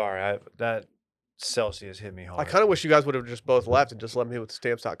 Sorry, that Celsius hit me hard. I kind of wish you guys would have just both left and just let me with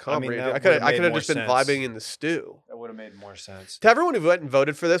Stamps.com. I mean, that I could would've made have more just been sense. vibing in the stew. That would have made more sense. To everyone who went and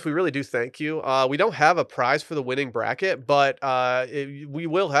voted for this, we really do thank you. We don't have a prize for the winning bracket, but we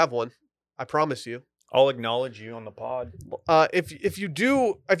will have one. I promise you. I'll acknowledge you on the pod. If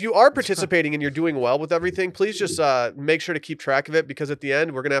you are participating and you're doing well with everything, please just make sure to keep track of it because at the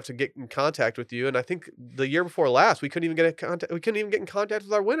end we're gonna have to get in contact with you. And I think the year before last we couldn't even get in contact. We couldn't even get in contact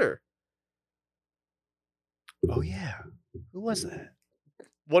with our winner. Oh yeah, who was that?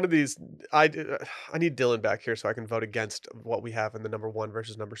 One of these, I need Dylan back here so I can vote against what we have in the number 1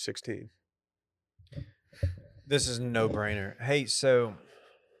 versus number 16. This is a no-brainer. Hey, so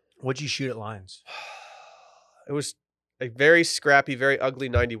what'd you shoot at Lions? It was a very scrappy, very ugly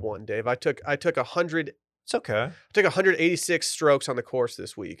 91, Dave. I took 100. It's okay. I took 186 strokes on the course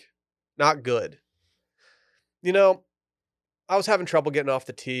this week. Not good. You know, I was having trouble getting off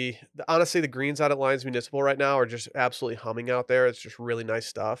the tee. Honestly, the greens out at Lions Municipal right now are just absolutely humming out there. It's just really nice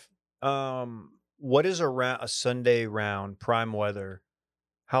stuff. What is a Sunday round prime weather?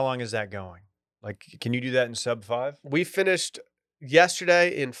 How long is that going? Like, can you do that in sub 5? We finished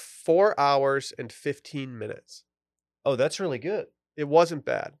yesterday in 4 hours and 15 minutes. Oh, that's really good. It wasn't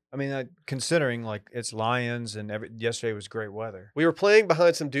bad. I mean, considering like it's Lions and yesterday was great weather. We were playing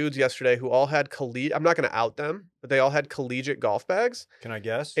behind some dudes yesterday who all had I'm not going to out them, but they all had collegiate golf bags. Can I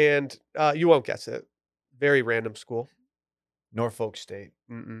guess? And you won't guess it. Very random school. Norfolk State.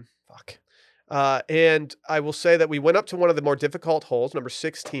 Mm-mm. Fuck. And I will say that we went up to one of the more difficult holes, number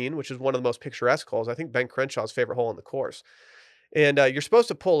 16, which is one of the most picturesque holes. I think Ben Crenshaw's favorite hole on the course. And you're supposed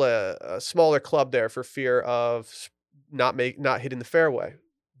to pull a smaller club there for fear of not hitting the fairway.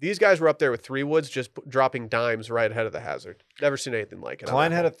 These guys were up there with 3 woods, just dropping dimes right ahead of the hazard. Never seen anything like it.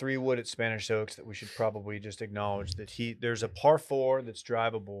 Klein had a 3-wood at Spanish Oaks that we should probably just acknowledge that there's a par 4 that's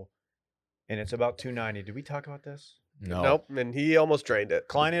drivable, and it's about 290. Did we talk about this? No. Nope, and he almost drained it.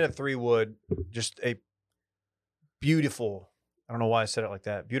 Klein had a 3-wood, just a beautiful, I don't know why I said it like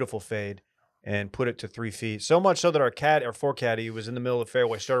that, beautiful fade, and put it to 3 feet. So much so that our 4 caddy was in the middle of the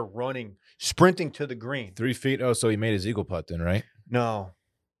fairway, started running, sprinting to the green. 3 feet. Oh, so he made his eagle putt then, right? No.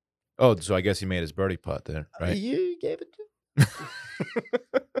 Oh, so I guess he made his birdie putt then, right? You gave it to him.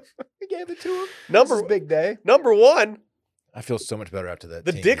 You gave it to him. Number- This is big day. Number 1, I feel so much better after that.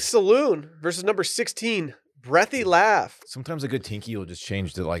 the tinky. Dick Saloon versus number 16, Breathy Laugh. Sometimes a good tinky will just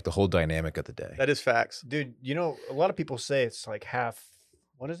change the whole dynamic of the day. That is facts. Dude, you know, a lot of people say it's like half,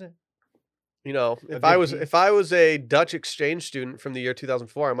 what is it? You know, A if good I was a Dutch exchange student from the year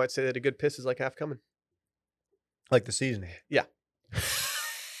 2004, I might say that a good piss is like half coming. Like the seasoning.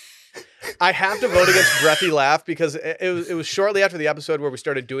 I have to vote against Breathy Laugh because it was shortly after the episode where we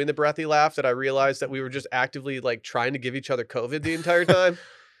started doing the Breathy Laugh that I realized that we were just actively like trying to give each other COVID the entire time.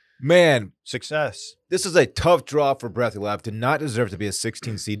 Man, Success. this is a tough draw for Breathy Laugh. Did not deserve to be a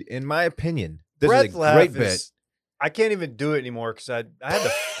 16 seed, in my opinion. This Breath is a laugh great bet. is- I can't even do it anymore because I had the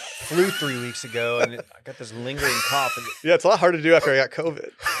flu 3 weeks ago and I got this lingering cough. And Yeah, it's a lot harder to do after I got COVID.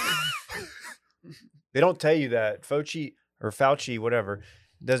 they don't tell you that. Fauci, whatever,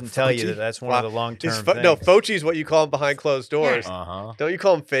 doesn't tell you Fauci? that that's one Wow. of the long-term Is things. no, Fauci is what you call him behind closed doors. Uh-huh. Don't you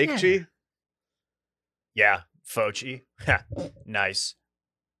call him Fake G? Yeah, Fauci. Ha, nice.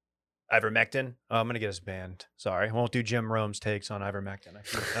 Ivermectin. Oh, I'm going to get us banned. Sorry. I won't do Jim Rome's takes on ivermectin.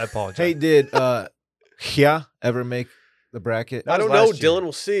 I apologize. Hey, did Hia ever make the bracket? I was don't know. last year. Dylan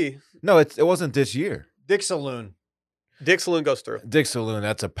will see. No, it wasn't this year. Dick Saloon. Dick Saloon goes through. Dick Saloon,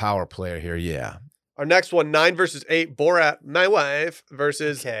 that's a power player here. Yeah. Our next one, 9 versus 8, Borat, my wife,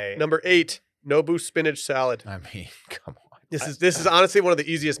 versus Okay. number 8, Nobu spinach salad. I mean, come on. This is honestly one of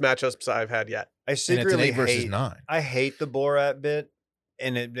the easiest matchups I've had yet. I And it's an secretly 8 versus hate. 9. I hate the Borat bit,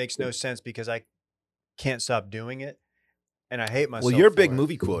 and it makes no sense because I can't stop doing it, and I hate myself. Well, you're a big for it.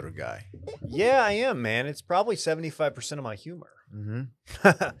 movie quoter guy. Yeah, I am, man. It's probably 75% of my humor.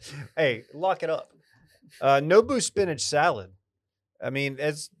 Mm-hmm. Hey, lock it up. Nobu spinach salad. I mean,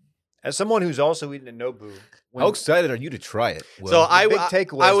 as someone who's also eaten a Nobu, How excited are you to try it? Will? So big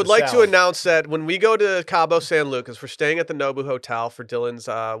takeaway I is would the like to salad. announce that when we go to Cabo San Lucas, we're staying at the Nobu Hotel for Dylan's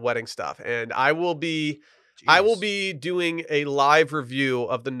wedding stuff, and I will be doing a live review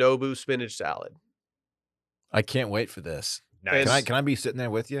of the Nobu spinach salad. I can't wait for this. Nice. Can I be sitting there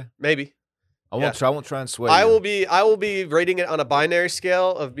with you? Maybe I won't Yes. try. I won't try and sway. I you. will be rating it on a binary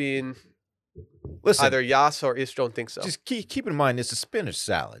scale of being Listen. either yes or ish. Don't think so. Just keep in mind, it's a spinach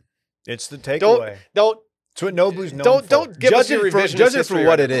salad. It's the takeaway. Don't It's what Nobu's known for. don't give us your it for, revisionist judge it history for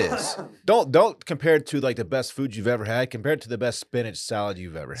what right it now. is. Don't compare it to like the best food you've ever had. Compare it to the best spinach salad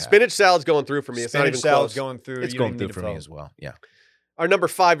you've ever had. Spinach salad's going through for me. It's not Spinach even salad's close. going through. It's you going don't through need for to me vote. as well. Yeah. Our number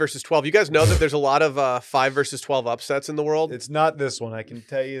 5 versus 12. You guys know that there's a lot of 5 versus 12 upsets in the world. It's not this one. I can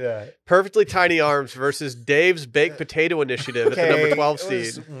tell you that. Perfectly Tiny Arms versus Dave's Baked Potato Initiative at the number 12 it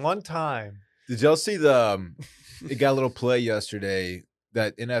was seed. one time. Did y'all see the? It got a little play yesterday.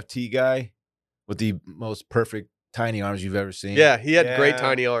 That NFT guy with the most perfect tiny arms you've ever seen. Yeah, he had great Yeah.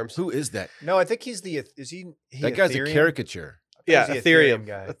 tiny arms. Who is that? No, I think he's the. Is he? That guy's Ethereum? a caricature. Yeah, He's the Ethereum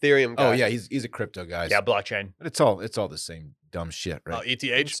guy. Ethereum guy. Oh yeah, he's a crypto guy. Yeah, blockchain. But it's all the same dumb shit, Oh, right? ETH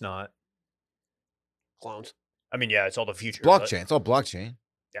It's not. clones. I mean, yeah, it's all the future. but- Blockchain. It's all blockchain.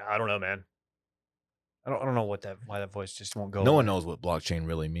 Yeah, I don't know, man. I don't know why that voice just won't go. No one away. knows what blockchain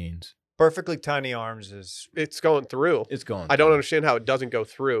really means. Perfectly tiny arms is. It's going through. It's going. I don't through. understand how it doesn't go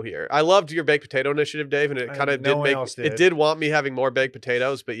through here. I loved your baked potato initiative, Dave, and it I- kind of no did one make else it did. did want me having more baked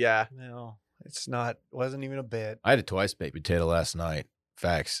potatoes, but yeah. No, it's not. Wasn't even a bit. I had a twice baked potato last night.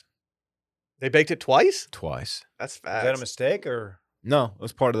 Facts. They baked it twice? Twice. That's Is fast. that a mistake or? No, it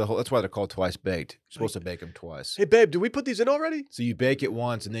was part of the whole. That's why they're called twice baked. You're supposed to bake them twice. Hey babe, did we put these in already? So you bake it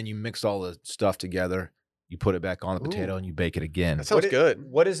once, and then you mix all the stuff together. You put it back on the potato, Ooh. and you bake it again. That sounds good.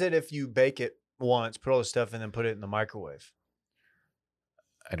 What is it if you bake it once, put all the stuff, and then put it in the microwave?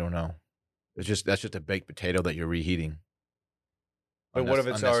 I don't know. That's just a baked potato that you're reheating. But what if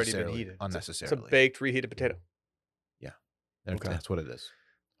it's already been Unnecessarily- heated? It's a Unnecessarily. baked reheated potato. That's- Okay. That's what it is.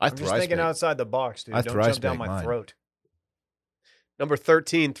 I I'm just thinking outside the box, dude. I Don't thrice jump down bake my mine. throat. Number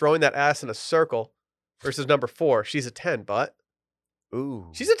 13, throwing that ass in a circle versus number 4. She's a 10, but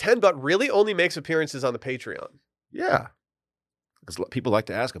Ooh. she's a 10, but really only makes appearances on the Patreon. Yeah. Because people like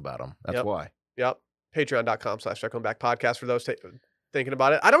to ask about them. That's Yep. why. Yep. Patreon.com/Back Podcast for those thinking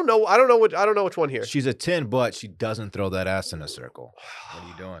about it. I don't know which one here. She's a 10, but she doesn't throw that ass in a circle. What are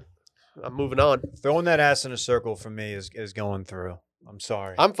you doing? I'm moving on. Throwing that ass in a circle for me is going through. I'm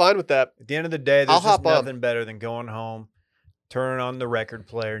sorry. I'm fine with that. At the end of the day, I'll there's just hop on. nothing better than going home, turning on the record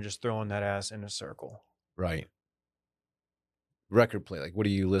player, and just throwing that ass in a circle. Right. Record play. Like, what are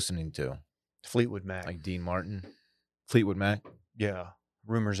you listening to? Fleetwood Mac. Like Dean Martin? Fleetwood Mac? Yeah.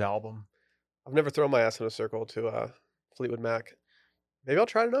 Rumors album. I've never thrown my ass in a circle to Fleetwood Mac. Maybe I'll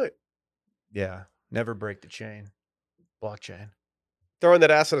try tonight. Yeah. Never break the chain. Blockchain. Throwing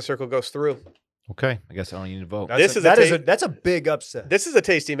that ass in a circle goes through. Okay. I guess I don't need to vote. That's a big upset. This is a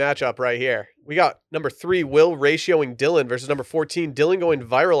tasty matchup right here. We got number 3, Will ratioing Dylan versus number 14, Dylan going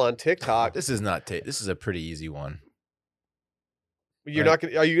viral on TikTok. This is not. This is a pretty easy one. You're right. not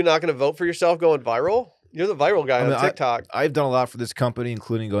gonna, are you not going to vote for yourself going viral? You're the viral guy I mean, on TikTok. I've done a lot for this company,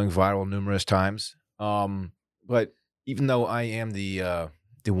 including going viral numerous times. But even though I am the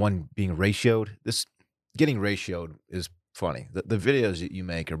one being ratioed, this getting ratioed is funny. The videos that you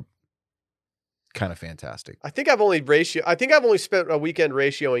make are kind of fantastic. I think I've only spent a weekend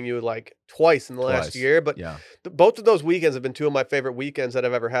ratioing you like twice in the last Twice. year, but Yeah, both of those weekends have been 2 of my favorite weekends that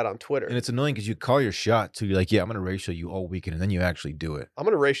I've ever had on Twitter. and it's annoying because you call your shot too. You're like, yeah, I'm going to ratio you all weekend, and then you actually do it. I'm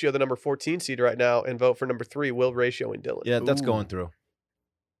going to ratio the number 14 seed right now and vote for number 3, Will ratioing Dylan. Yeah, that's going Ooh. through.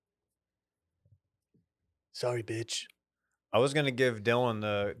 Sorry, bitch. I was gonna give Dylan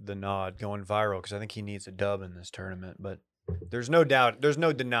the nod going viral because I think he needs a dub in this tournament, but there's no doubt, there's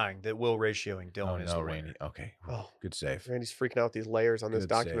no denying that Will ratioing Dylan Oh is no, the Randy. winner. Okay, Oh, good save. Randy's freaking out with these layers on this Good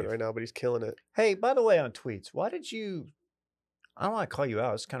document save. right now, but he's killing it. Hey, by the way, on tweets, why did you? I don't want to call you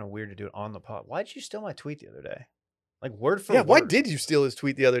out. It's kind of weird to do it on the pod. Why did you steal my tweet the other day? Like word for Yeah, word. why did you steal his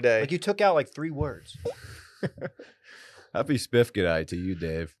tweet the other day? Like you took out like 3 words. Happy Spiff G'day to you,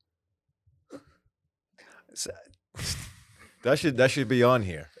 Dave. That should be on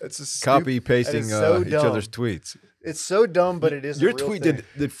here. It's a Copy pasting so each other's dumb. tweets. It's so dumb, but it is. Your a real tweet thing.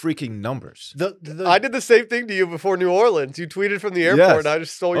 did freaking numbers. I did the same thing to you before New Orleans. You tweeted from the airport, Yes. and I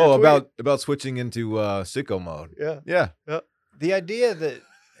just stole your tweet. About switching into sicko mode. Yeah. Yeah. The idea that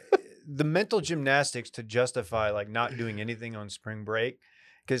the mental gymnastics to justify like not doing anything on spring break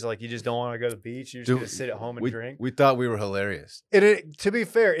because like you just don't want to go to the beach, you're just Dude, gonna sit at home and drink. We thought we were hilarious. To be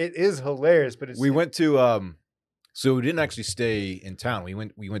fair, it is hilarious, but it's We went to so we didn't actually stay in town. We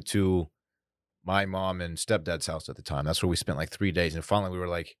went to my mom and stepdad's house at the time. That's where we spent like 3 days. And finally we were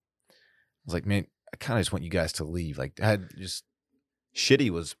like, I was like, man, I kind of just want you guys to leave. Like I had just Shitty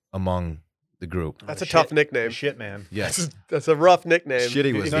was among the group. That's a tough nickname. Shit, man. Yes. That's a rough nickname.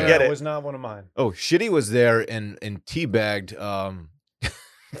 Shitty if was you there. get it it. was not one of mine. Oh, Shitty was there and teabagged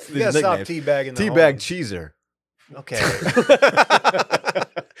You gotta stop teabagging the Teabag homies. Cheeser. Okay.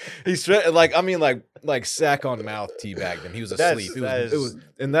 He's like sack on mouth teabagged him. He was That's- asleep. that It was, is-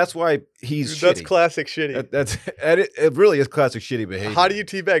 and that's why he's Dude, that's shitty. classic shitty. It really is classic shitty behavior. How do you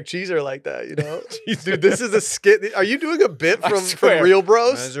teabag Cheeser like that? You know, dude, this is a skit. Are you doing a bit I from swear. Real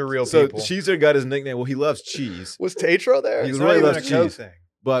Bros? Those are real So people. Cheeser got his nickname. Well, he loves cheese, Was Tatro there? He It's really not even loves a Coke cheese. thing.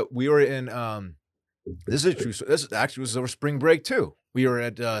 but we were in. This is a true. This actually was over spring break too. We were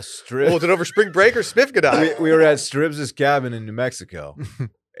at Strib. Oh, was it over spring break or Spiffgadai? we were at Stribs' cabin in New Mexico,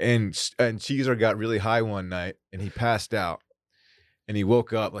 and Cheeser got really high one night, and he passed out, and he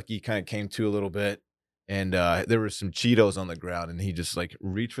woke up like he kind of came to a little bit, and there were some Cheetos on the ground, and he just like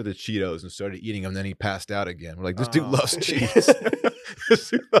reached for the Cheetos and started eating them. Then he passed out again. We're like, this dude Oh. loves cheese. This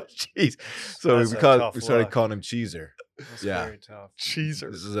dude loves cheese. So That's we a tough started luck. calling him Cheeser. That's Yeah. very tough.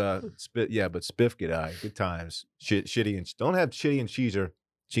 Cheeser. This is but Spiff get eye. Good times. Shitty and don't have Shitty and Cheeser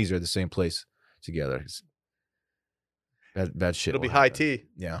at the same place together. It's bad shit. It'll be will high happen. tea.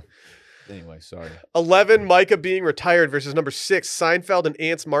 Yeah. Anyway, sorry. 11, Micah being retired versus number 6, Seinfeld and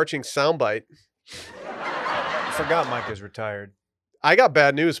Ants marching soundbite. I forgot Mike is retired. I got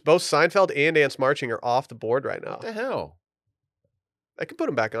bad news. Both Seinfeld and Ants marching are off the board right now. What the hell? I can put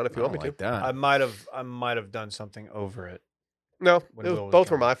them back on if I you want don't me like to. that. I might have done something over it. No, When it was, Will was both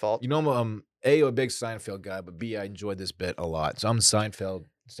were gone. my fault. You know, I'm a big Seinfeld guy, but B, I enjoyed this bit a lot. So I'm the Seinfeld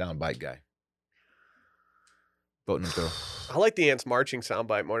soundbite guy. Voting him through. I like the Ants marching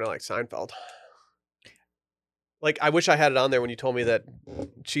soundbite more than I like Seinfeld. Like, I wish I had it on there when you told me that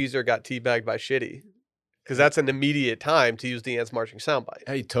Cheeser got teabagged by Shitty. Because that's an immediate time to use the Ants marching soundbite.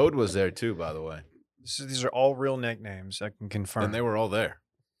 Hey, Toad was there too, by the way, These are all real nicknames. I can confirm. and they were all there.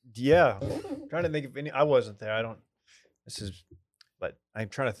 Yeah. Trying to think of any. I wasn't there. I don't. This is. But I'm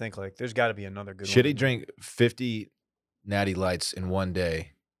trying to think. Like, there's got to be another good Shitty one. drank 50 Natty Lights in one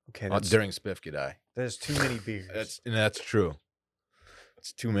day Okay, that's, during Spiff get eye. there's too many beers. That's true.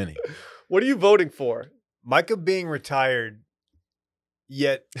 It's too many. What are you voting for? Micah being retired,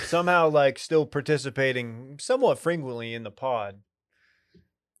 yet somehow like still participating somewhat frequently in the pod.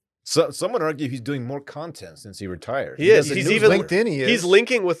 So some would argue he's doing more content since he retired. He is. does a He's newsletter. even LinkedIn. He is. He's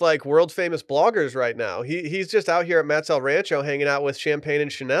linking with like world famous bloggers right now. He's just out here at Matt's El Rancho hanging out with Champagne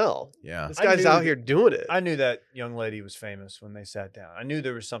and Chanel. Yeah. This I guy's knew out that- here doing it. I knew that young lady was famous when they sat down. I knew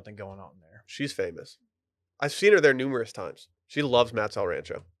there was something going on there. She's famous. I've seen her there numerous times. She loves Matt's El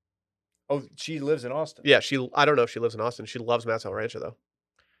Rancho. Oh, she lives in Austin. Yeah, I don't know if she lives in Austin. She loves Matt's El Rancho though.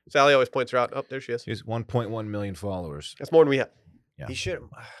 Sally always points her out. Oh, there she is. He has 1.1 million followers. That's more than we have. Yeah. He should.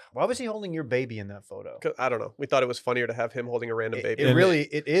 Why was he holding your baby in that photo? 'Cause I don't know. We thought it was funnier to have him holding a random baby. It really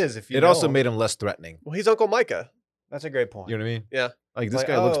it is. If you It also know. made him less threatening. Well, he's Uncle Micah. That's a great point. You know what I mean? Yeah. Like this Like,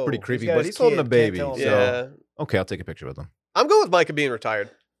 guy looks oh, pretty he's creepy, got but his he's holding a kid, can't baby. tell him So Yeah. okay, I'll take a picture with him. I'm going with Micah being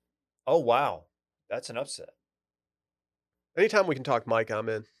retired. Oh wow, that's an upset. Anytime we can talk Micah, I'm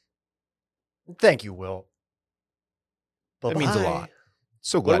in. Thank you, Will. That means a Bye-bye. lot.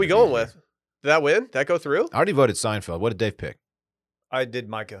 So glad. What are we to be going here. with? Did that win? Did that go through? I already voted Seinfeld. What did Dave pick? I did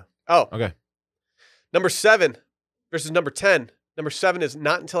Micah. Oh, Okay. number 7 versus number 10. Number 7 is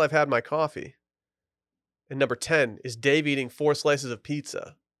not until I've had my coffee. And number 10 is Dave eating 4 slices of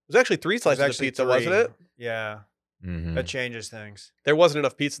pizza. It was actually 3 It was slices of actually pizza, 3. wasn't it? Yeah, Mhm. that changes things. There wasn't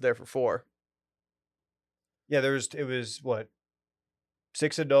enough pizza there for 4. Yeah, it was what?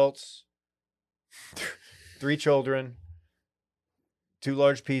 6 adults, 3 children, 2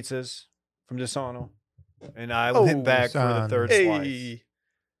 large pizzas from Desano, and I went back for the 3rd slice. Hey.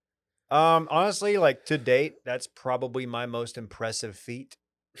 Honestly, like to date, that's probably my most impressive feat.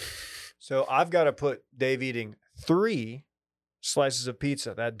 So I've got to put Dave eating 3 slices of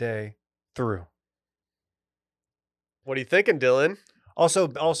pizza that day through. What are you thinking, Dylan?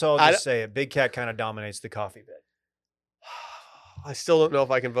 Also, I'll I just say it. Big Cat kind of dominates the coffee bit. I still don't know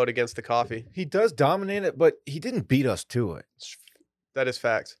if I can vote against the coffee. He does dominate it, but he didn't beat us to it. That is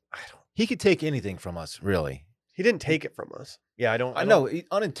facts. He could take anything from us, really. He didn't take it from us. Yeah, I don't. I know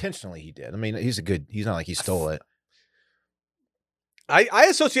unintentionally he did. I mean, he's not like he stole it. I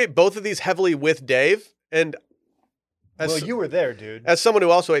associate both of these heavily with Dave, and Well, you were there, dude. as someone who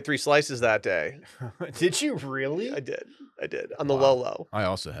also ate 3 slices that day, Did you really? I did on the Wow. low. I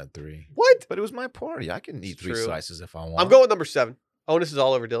also had 3. What? But it was my party. I can eat It's 3 true. slices if I want. I'm going with number 7. Onus is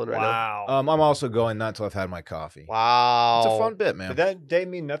all over Dylan right Wow. I'm also going not until I've had my coffee. now. Wow. It's a fun bit, man. Did that day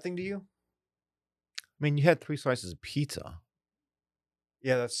mean nothing to you? I mean, you had 3 slices of pizza,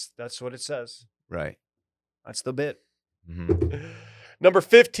 Yeah, that's what it says. right? That's the bit. Mm-hmm. Number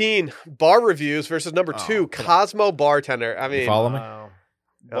 15, bar reviews versus number 2, come on. Cosmo Bartender. I mean, follow me? Wow.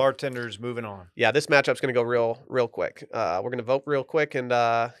 Bartender's moving on. yeah, this matchup's going to go real quick. We're going to vote real quick and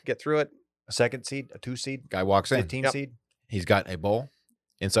get through it. A 2nd seed, a 2 seed, Guy walks in. 15 Yep. seed. He's got a bowl.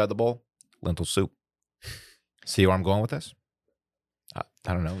 Inside the bowl, lentil soup. See where I'm going with this?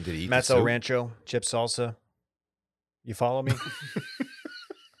 I don't know. Did he eat the Matzo soup? Rancho, chip salsa. You follow me?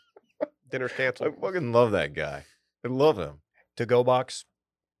 Dinner's I canceled. fucking love that guy. I love him. To go box.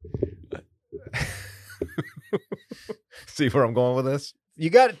 See where I'm going with this? You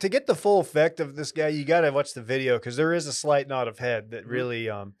got to get the full effect of this guy. You got to watch the video because there is a slight nod of head that really.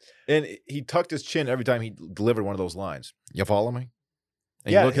 And he tucked his chin every time he delivered one of those lines. You follow me?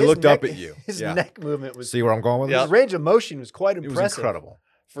 And yeah, he his looked up neck- at you. His Yeah. neck movement was. See where I'm going with Yeah. His range of motion was quite this? It was impressive incredible.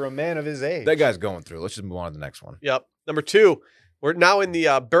 for a man of his age. That guy's going through. Let's just move on to the next one. Yep. Number 2, we're now in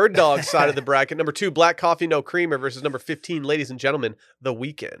the Bird Dog side of the bracket. Number 2, black coffee, no creamer versus number 15, ladies and gentlemen, The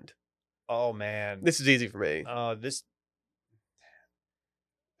Weeknd. Oh man, This is easy for me. this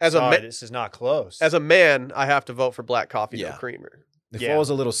As a sorry, this is not close. as a man, I have to vote for black coffee, no Yeah. creamer. If Yeah. I was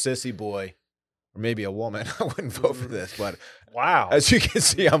a little sissy boy, or maybe a woman, I wouldn't vote for this. But wow, as you can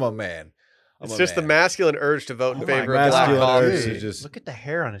see, I'm a man. It's just the masculine urge to vote in Oh my favor of black masculine coffee. urge to just- look at the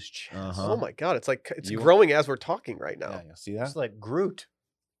hair on his chest. Uh-huh. Oh my god, it's You- growing as we're talking right now. Yeah, you see that? It's like Groot.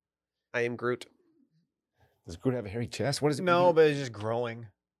 I am Groot. Does Groot have a hairy chest? What is it? No, but it's just growing.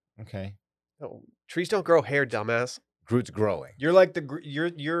 Okay. No, trees don't grow hair, dumbass. Groot's growing. You're like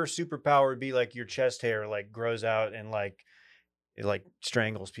your superpower would be like your chest hair like grows out and like it like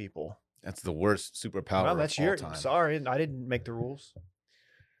strangles people. That's the worst superpower Well, that's of all your. time. Sorry, I didn't make the rules.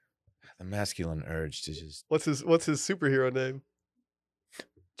 The masculine urge to just What's his superhero name?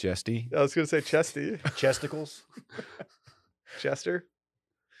 jesty. I was gonna say Chesty. Chesticles. Chester.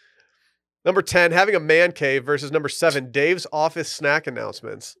 Number 10, having a man cave versus number 7, Dave's office snack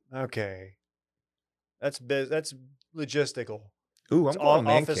announcements. Okay, that's that's logistical. Ooh, I'm It's going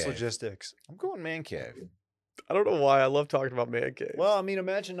man office cave. logistics. I'm going man cave. I don't know why I love talking about man caves. Well, I mean,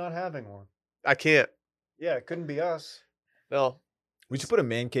 imagine not having one. I can't. Yeah, it couldn't be us. No, We should put a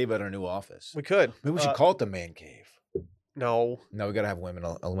man cave at our new office. we could. Maybe we should call it the man cave. No. No, we gotta have women.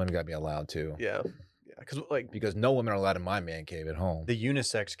 Women gotta be allowed too. Yeah. Yeah. Because like Because no women are allowed in my man cave at home. The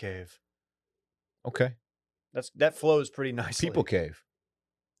unisex cave. Okay. That flows pretty nicely. People cave.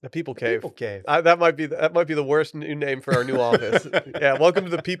 the people cave. People cave. That might be the worst new name for our new office. Yeah. Welcome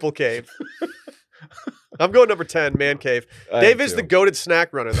to the people cave. I'm going number 10, man cave. Dave is the goated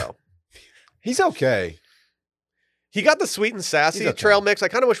snack runner though. He's okay. He got the sweet and sassy He's okay. trail mix. I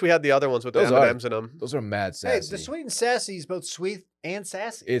kind of wish we had the other ones with the Those are- M&Ms in them. Those are mad Hey, sassy. the sweet and sassy is both sweet and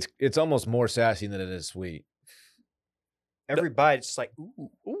sassy. It's almost more sassy than it is sweet. Every bite, it's just like ooh.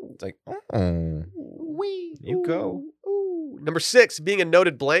 Ooh. It's like, oh, Wee. You go. Ooh. Number 6, being a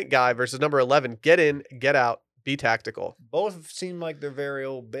noted blank guy versus number 11, get in, get out, be tactical. Both seem like they're very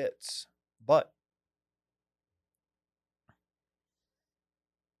old bits, but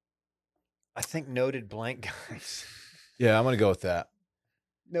I think noted blank guys. yeah, I'm gonna go with that.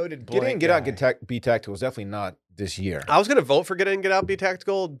 Noted blank. Get in, get out, guy. be tactical is definitely not this year. I was going to vote for get in, get out, be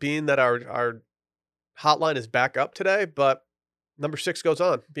tactical, being that our hotline is back up today, but number 6 goes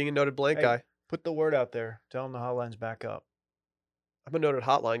on, being a noted blank Hey. guy. Put the word out there. Tell them the hotline's back up. I'm a noted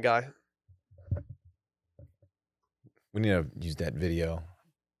hotline guy. We need to use that video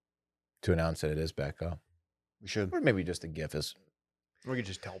to announce that it is back up, We should. or maybe just a GIF is. We could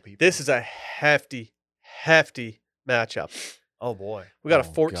just tell people. This is a hefty matchup. Oh boy. We got a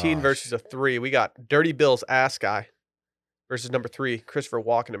Oh, 14 gosh. versus a 3. We got Dirty Bill's ass guy versus number 3, Christopher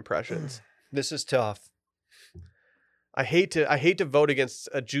Walken impressions. This is tough. I hate to vote against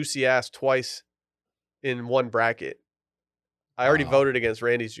a juicy ass twice in one bracket. I already Wow. voted against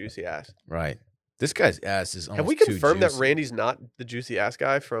Randy's juicy ass. Right. This guy's ass is almost Have we too confirmed that juicy. Randy's not the juicy ass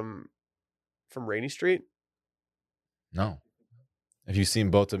guy from Rainy Street? No. Have you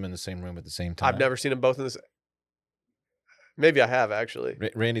seen both of them in the same room at the same time? I've never seen them both in this. Maybe I have actually.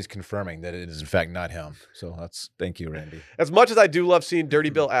 Randy's confirming that it is in fact not him. So thank you, Randy. As much as I do love seeing Dirty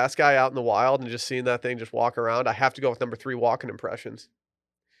Bill Ass Guy out in the wild and just seeing that thing just walk around, I have to go with number 3, walking impressions.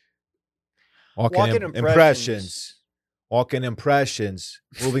 Walking impressions. Walking impressions.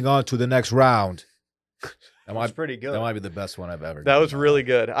 Moving on to the next round. That's pretty good. That might be the best one I've ever That done. was really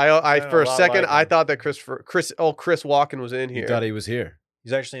good. I know for a a lot second like I him. thought that Chris Walken was in You here. thought he was here.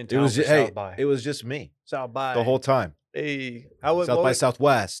 He's actually in It town was for hey, South by. it was just me South by. the whole time. Hey, South by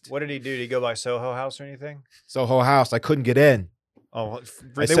Southwest. What did he do? Did he go by Soho House or anything? Soho House. I couldn't get in. Oh, I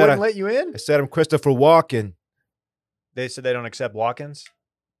they said wouldn't I- let you in? I said I'm Christopher Walken. They said they don't accept walk-ins?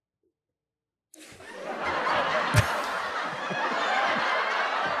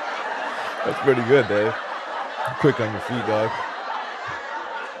 That's pretty good, Dave. Quick on your feet, dog.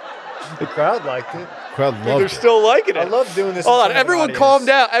 The crowd liked it. Crowd they're loved still liking it. I love doing this. Hold in on, front of an everyone audience. calm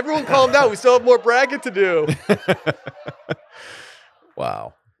down. Everyone calm down. We still have more bracket to do. it.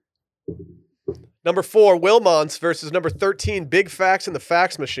 Wow. Number 4, Wilmont's versus number 13, Big Facts and the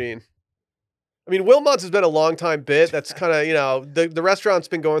Fax Machine. I mean, Wilmont's has been a long time bit. That's kind of, the restaurant's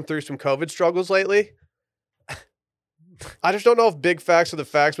been going through some COVID struggles lately. I just don't know if Big Facts or the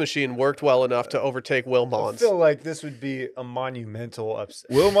Fax Machine worked well enough to overtake I Wilmont's. feel like this would be a monumental upset.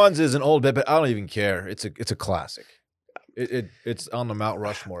 Wilmons is an old bit, but I don't even care. It's a classic. It's on the Mount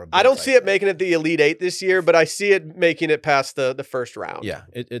Rushmore. of I don't bits, see it think. making it the Elite 8 this year, but I see it making it past the first round. Yeah,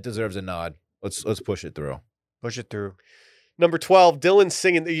 it deserves a nod. Let's push it through. Push it through. Number 12, Dylan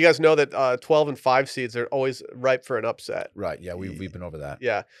singing. You guys know that 12 and 5 seeds are always ripe for an upset. Right. Yeah, we've been over that.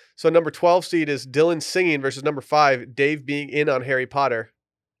 Yeah. So number 12 seed is Dylan singing versus number 5, Dave being in on Harry Potter.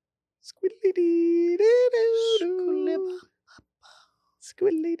 Squiddly-dee-doo-doo.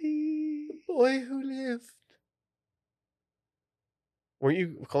 Squiddly-dee. Boy who lived. Weren't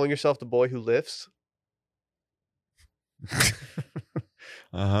you calling yourself the boy who lifts?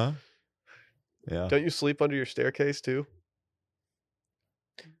 Uh-huh. Yeah. Don't you sleep under your staircase too?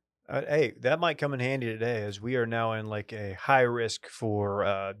 Hey, that might come in handy today as we are now in like a high risk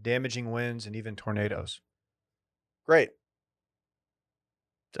for damaging winds and even tornadoes. Great.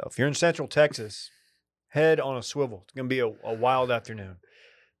 So if you're in Central Texas, head on a swivel. It's going to be a wild afternoon.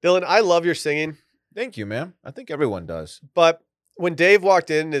 Dylan, I love your singing, Thank you, man. I think everyone does. but when Dave walked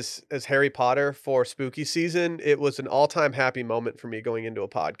in as Harry Potter for spooky season, it was an all-time happy moment for me going into a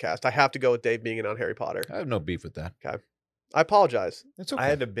podcast. I have to go with Dave being in on Harry Potter. I have no beef with that. I apologize. It's okay. I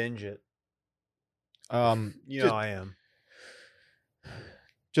had to binge it. You just, know I am.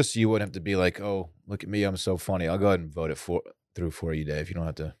 just so you wouldn't have to be like, oh, look at me, I'm so funny. I'll go ahead and vote it through for you, Dave. You don't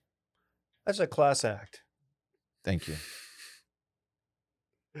have to. That's a class act. Thank you.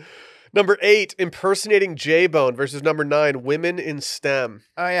 Number 8, impersonating J-Bone versus number 9, women in STEM.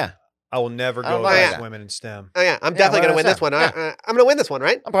 Oh yeah, I will never I don't go like against that. women in STEM. Oh yeah, I'm definitely gonna win this one. Yeah. I'm gonna win this one,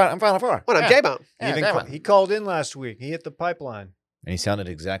 right? I'm Final Four. What? I'm J-Bone. Yeah, Even that one. he called in last week. He hit the pipeline. And he sounded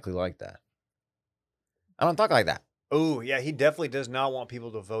exactly like that. I don't talk like that. Oh, yeah, he definitely does not want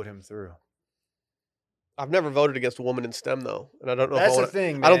people to vote him through. I've never voted against a woman in STEM though, and I don't know. That's if I the wanna,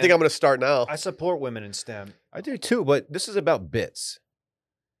 thing, I don't think man. I'm gonna start now. I support women in STEM. I do too, but this is about bits.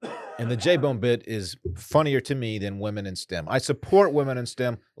 And the J-Bone bit is funnier to me than women in STEM. I support women in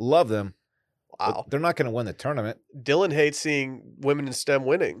STEM, love them. but Wow. they're not going to win the tournament. Dylan hates seeing women in STEM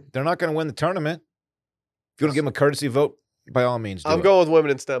winning. They're not going to win the tournament. If you want to give them a courtesy vote, by all means, do I'm it. going with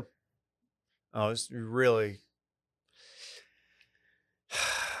women in STEM. Oh, it's really.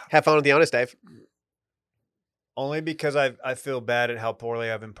 Have fun with the honest, Dave. Only because I feel bad at how poorly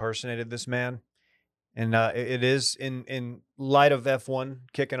I've impersonated this man. And it is in light of F1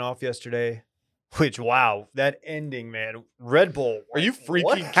 kicking off yesterday, which, wow, that ending, man. Red Bull. Are you freaking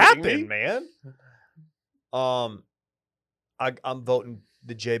what kidding happened, me? man? I'm voting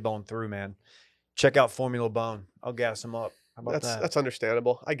the J-Bone through, man. Check out Formula Bone. I'll gas him up. How about that? That's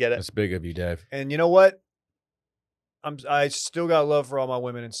understandable. I get it. That's big of you, Dave. And you know what? I still got love for all my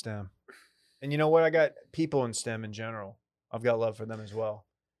women in STEM. And you know what? I got people in STEM in general. I've got love for them as well.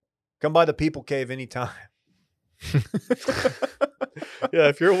 Come by the People Cave anytime. Yeah,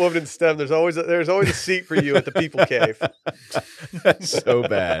 if you're a woman in STEM, there's always a seat for you at the People Cave. That's so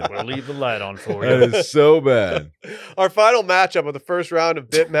bad. We'll leave the light on for That is so bad. Our final matchup of the first round of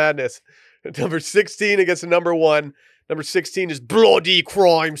Bit Madness. Number 16 against the number 1. Number 16 is Bloody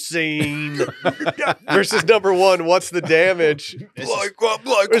Crime Scene versus number 1. What's the damage? Blind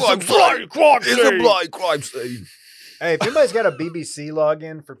It's a bloody crime scene. crime scene. Hey, if anybody's got a BBC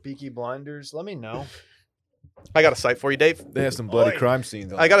login for Peaky Blinders, let me know. I got a site for you, Dave. They have some bloody Oi. crime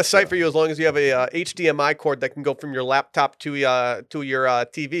scenes. I got a site for you as long as you have a HDMI cord that can go from your laptop to your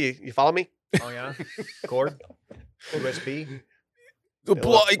TV. You follow me? Oh, yeah? Cord? USB. The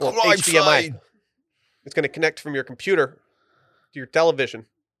bloody Well, crime HDMI. scene. It's going to connect from your computer to your television,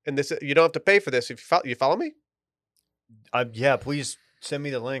 and this you don't have to pay for this. If you follow me, Yeah, please send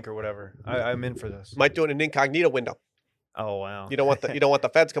me the link or whatever. I'm in for this. might do it in an incognito window. Oh wow. You don't want the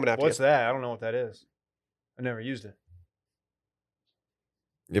feds coming after What's you. that? I don't know what that is. I never used it.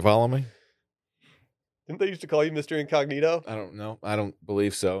 You follow me? Didn't they used to call you Mr. Incognito? I don't know. I don't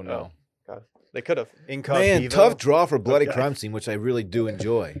believe so. No. They could have. Incognito. Man, tough draw for Bloody Okay. Crime Scene, which I really do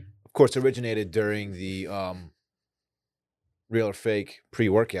enjoy. Of course, originated during the Real or Fake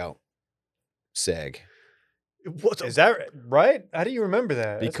pre-workout seg. What's Is that right? How do you remember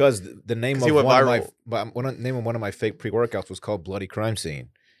that? That's- Because the name 'Cause of he went one viral. of my name of one of my fake pre-workouts was called Bloody Crime Scene,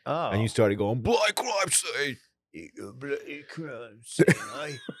 oh. and you started going Bloody Crime Scene.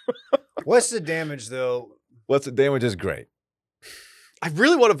 What's the damage though? What's the damage is great. I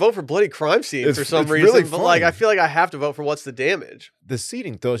really want to vote for Bloody Crime Scene It's- for some it's reason, really but like fun. I feel like I have to vote for What's the Damage. The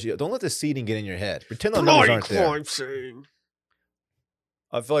seating throws you. Don't let the seating get in your head. Pretend the numbers aren't there. Scene.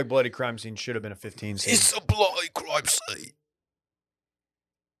 I feel like Bloody Crime Scene should have been a 15 scene. a bloody crime scene.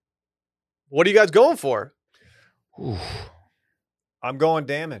 What are you guys going for? I'm going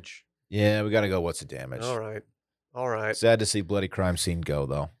damage. Yeah, we gotta go. What's the damage? All right. Sad to see Bloody Crime Scene go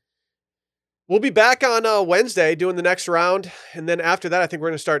though. We'll be back on Wednesday doing the next round, and then after that, I think we're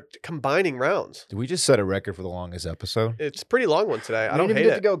going to start combining rounds. Did we just set a record for the longest episode? It's a pretty long one today. I We don't didn't hate even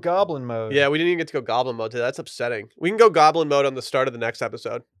get it. to go goblin mode. Yeah, we didn't even get to go goblin mode today. That's upsetting. We can go goblin mode on the start of the next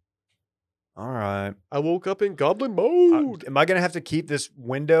episode. All right. I woke up in goblin mode. Am I gonna have to keep this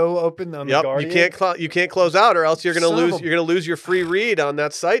window open on the Yep, Guardian? you can't close out, or else you're gonna Son of lose. a- You're gonna lose your free read on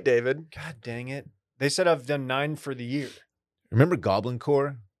that site, David. God dang it! They said I've done 9 for the year. Remember Goblin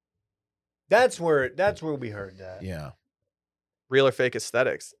Core? That's where we heard that. Yeah. Real or fake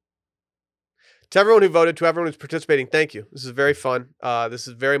aesthetics. To everyone who voted, to everyone who's participating, thank you. This is very fun. This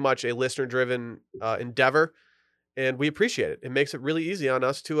is very much a listener-driven endeavor, and we appreciate it. It makes it really easy on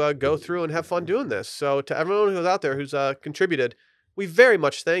us to go through and have fun doing this. So to everyone who's out there who's contributed, we very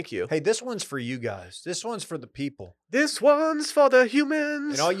much thank you. Hey, this one's for you guys. This one's for the people. This one's for the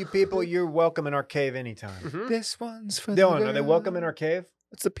humans. And all you people, you're welcome in our cave anytime. Mhm. This one's for Dylan, are they welcome in our cave?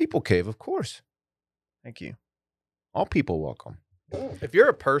 It's the People Cave, of course. Thank you. All people welcome. If you're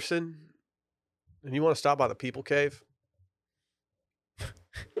a person and you want to stop by the People Cave,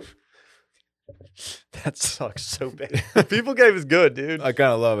 That sucks so bad. the People Cave is good, dude. I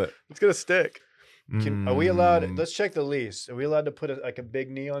kind of love it. It's gonna stick. Are we allowed? Mm, Let's check the lease. Are we allowed to put like a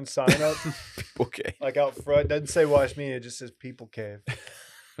big neon sign up, People Cave. like out front? Doesn't say Watch Me. It just says People Cave.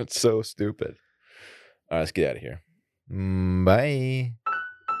 That's so stupid. All right, let's get out of here. Bye.